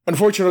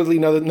unfortunately,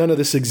 none of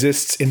this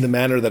exists in the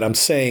manner that I'm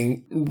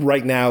saying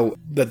right now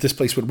that this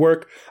place would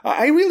work.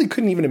 I really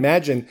couldn't even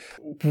imagine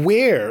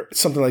where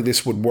something like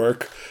this would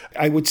work.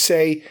 I would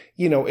say,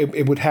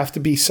 it would have to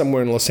be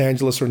somewhere in Los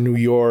Angeles or New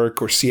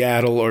York or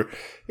Seattle or,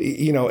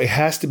 it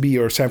has to be,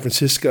 or San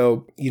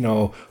Francisco,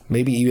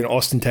 maybe even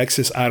Austin,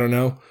 Texas. I don't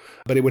know.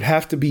 But it would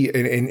have to be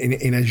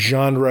in a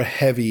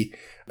genre-heavy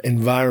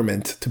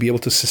environment to be able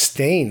to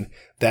sustain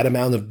that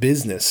amount of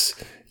business,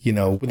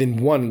 within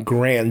one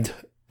grand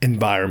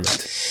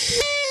environment.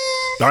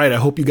 All right, I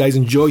hope you guys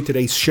enjoyed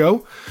today's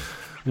show.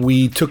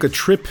 We took a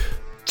trip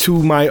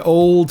to my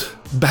old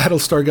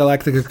Battlestar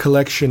Galactica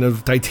collection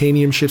of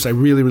titanium ships. I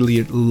really,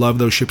 really love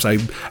those ships.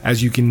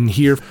 As you can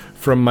hear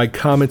from my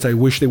comments, I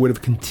wish they would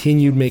have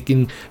continued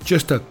making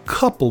just a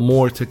couple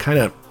more to kind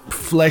of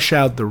flesh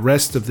out the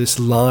rest of this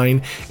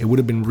line. It would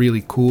have been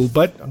really cool,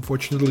 but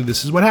unfortunately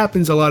this is what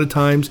happens a lot of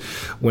times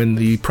when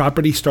the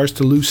property starts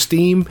to lose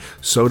steam.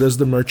 So does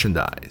the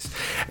merchandise.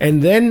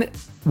 And then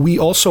we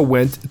also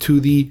went to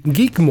the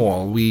Geek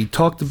Mall. We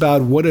talked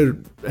about what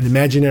an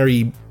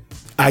imaginary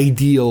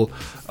ideal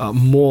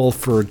mall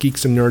for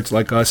geeks and nerds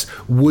like us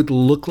would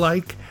look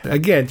like.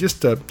 Again,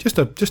 just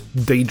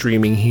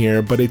daydreaming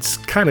here, but it's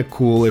kind of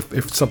cool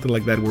if something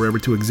like that were ever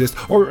to exist,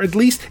 or at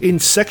least in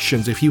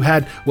sections. If you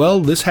had, well,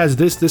 this has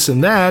this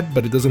and that,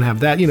 but it doesn't have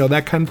that,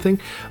 that kind of thing.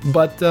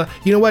 But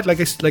you know what? Like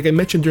I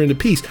mentioned during the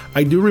piece,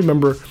 I do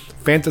remember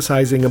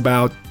fantasizing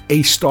about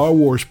a Star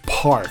Wars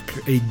park,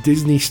 a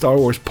Disney Star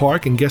Wars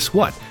park, and guess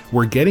what?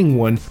 We're getting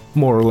one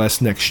more or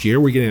less next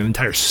year. We're getting an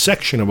entire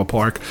section of a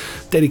park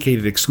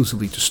dedicated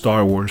exclusively to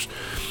Star Wars.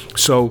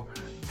 So,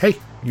 hey,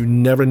 you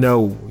never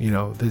know,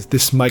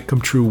 this might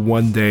come true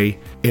one day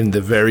in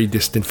the very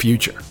distant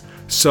future.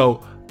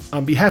 So,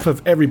 on behalf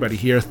of everybody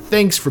here,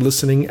 thanks for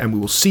listening, and we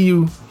will see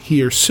you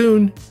here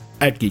soon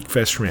at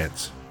GeekFest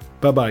Rants.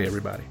 Bye-bye,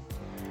 everybody.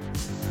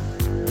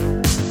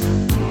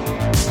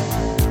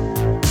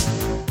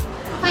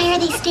 Why are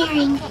they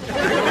staring?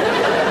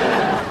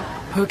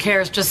 Who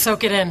cares? Just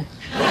soak it in.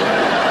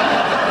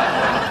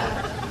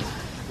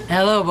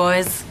 Hello,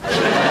 boys.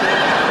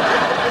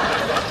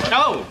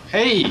 Oh,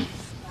 hey.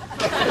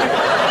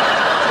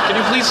 Can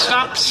you please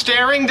stop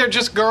staring? They're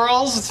just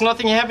girls. It's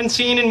nothing you haven't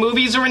seen in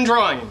movies or in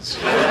drawings.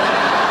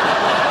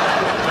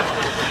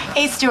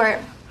 Hey, Stuart.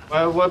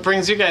 What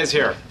brings you guys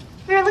here?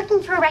 We were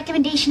looking for a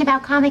recommendation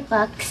about comic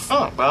books.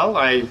 Oh, well,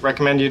 I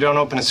recommend you don't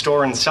open a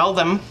store and sell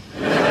them.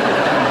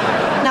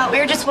 No, we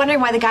were just wondering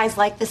why the guys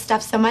like this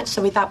stuff so much,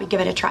 so we thought we'd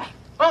give it a try.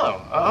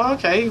 Oh,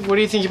 okay. What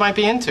do you think you might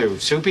be into?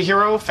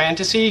 Superhero,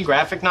 fantasy,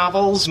 graphic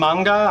novels,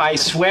 manga? I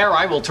swear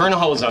I will turn a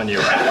hose on you.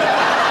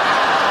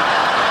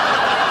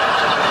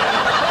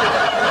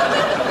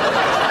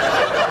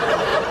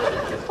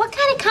 What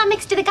kind of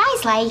comics do the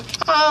guys like?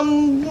 A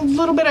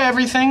little bit of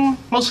everything.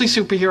 Mostly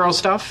superhero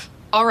stuff.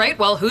 All right,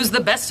 well, who's the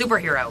best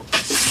superhero?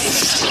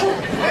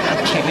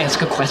 Can't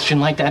ask a question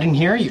like that in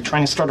here. You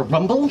trying to start a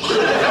rumble?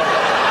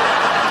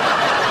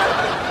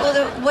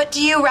 Well, what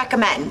do you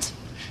recommend?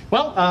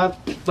 Well,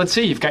 let's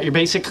see. You've got your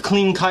basic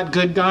clean-cut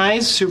good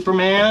guys.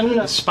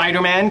 Superman,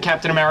 Spider-Man,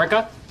 Captain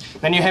America.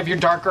 Then you have your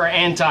darker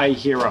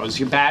anti-heroes.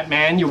 Your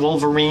Batman, your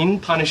Wolverine,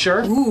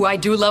 Punisher. Ooh, I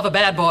do love a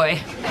bad boy.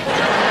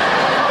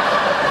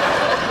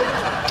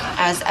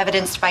 As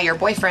evidenced by your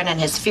boyfriend and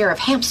his fear of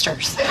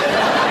hamsters.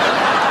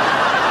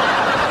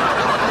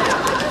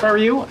 If I were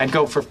you, I'd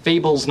go for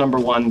Fables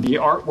 #1. The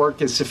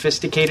artwork is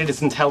sophisticated,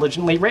 it's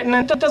intelligently written,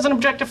 and it doesn't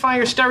objectify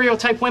or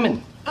stereotype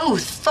women. Ooh,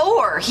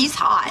 Thor, he's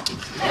hot.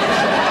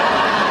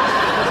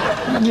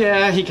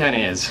 Yeah, he kind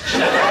of is.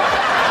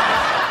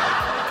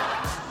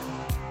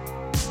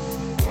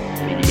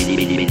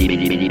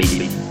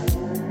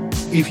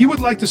 If you would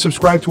like to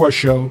subscribe to our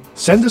show,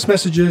 send us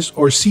messages,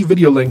 or see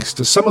video links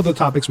to some of the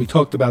topics we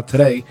talked about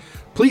today,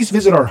 please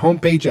visit our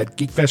homepage at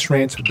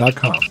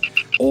geekfestrants.com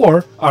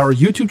or our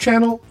YouTube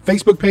channel,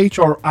 Facebook page,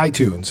 or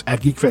iTunes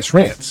at Geekfest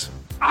Rants.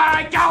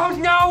 I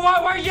don't know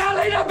what we're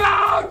yelling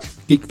about!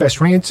 Geekfest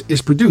Rants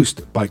is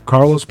produced by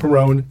Carlos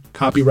Perone,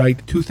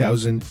 copyright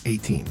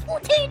 2018.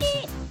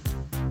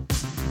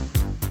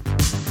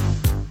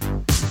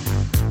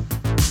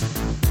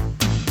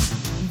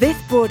 This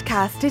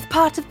broadcast is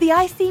part of the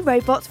IC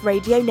Robots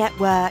Radio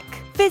Network.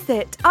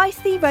 Visit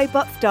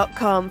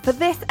icrobots.com for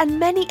this and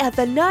many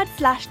other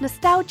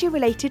nerd/nostalgia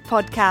related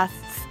podcasts.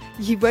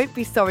 You won't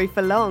be sorry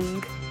for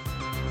long.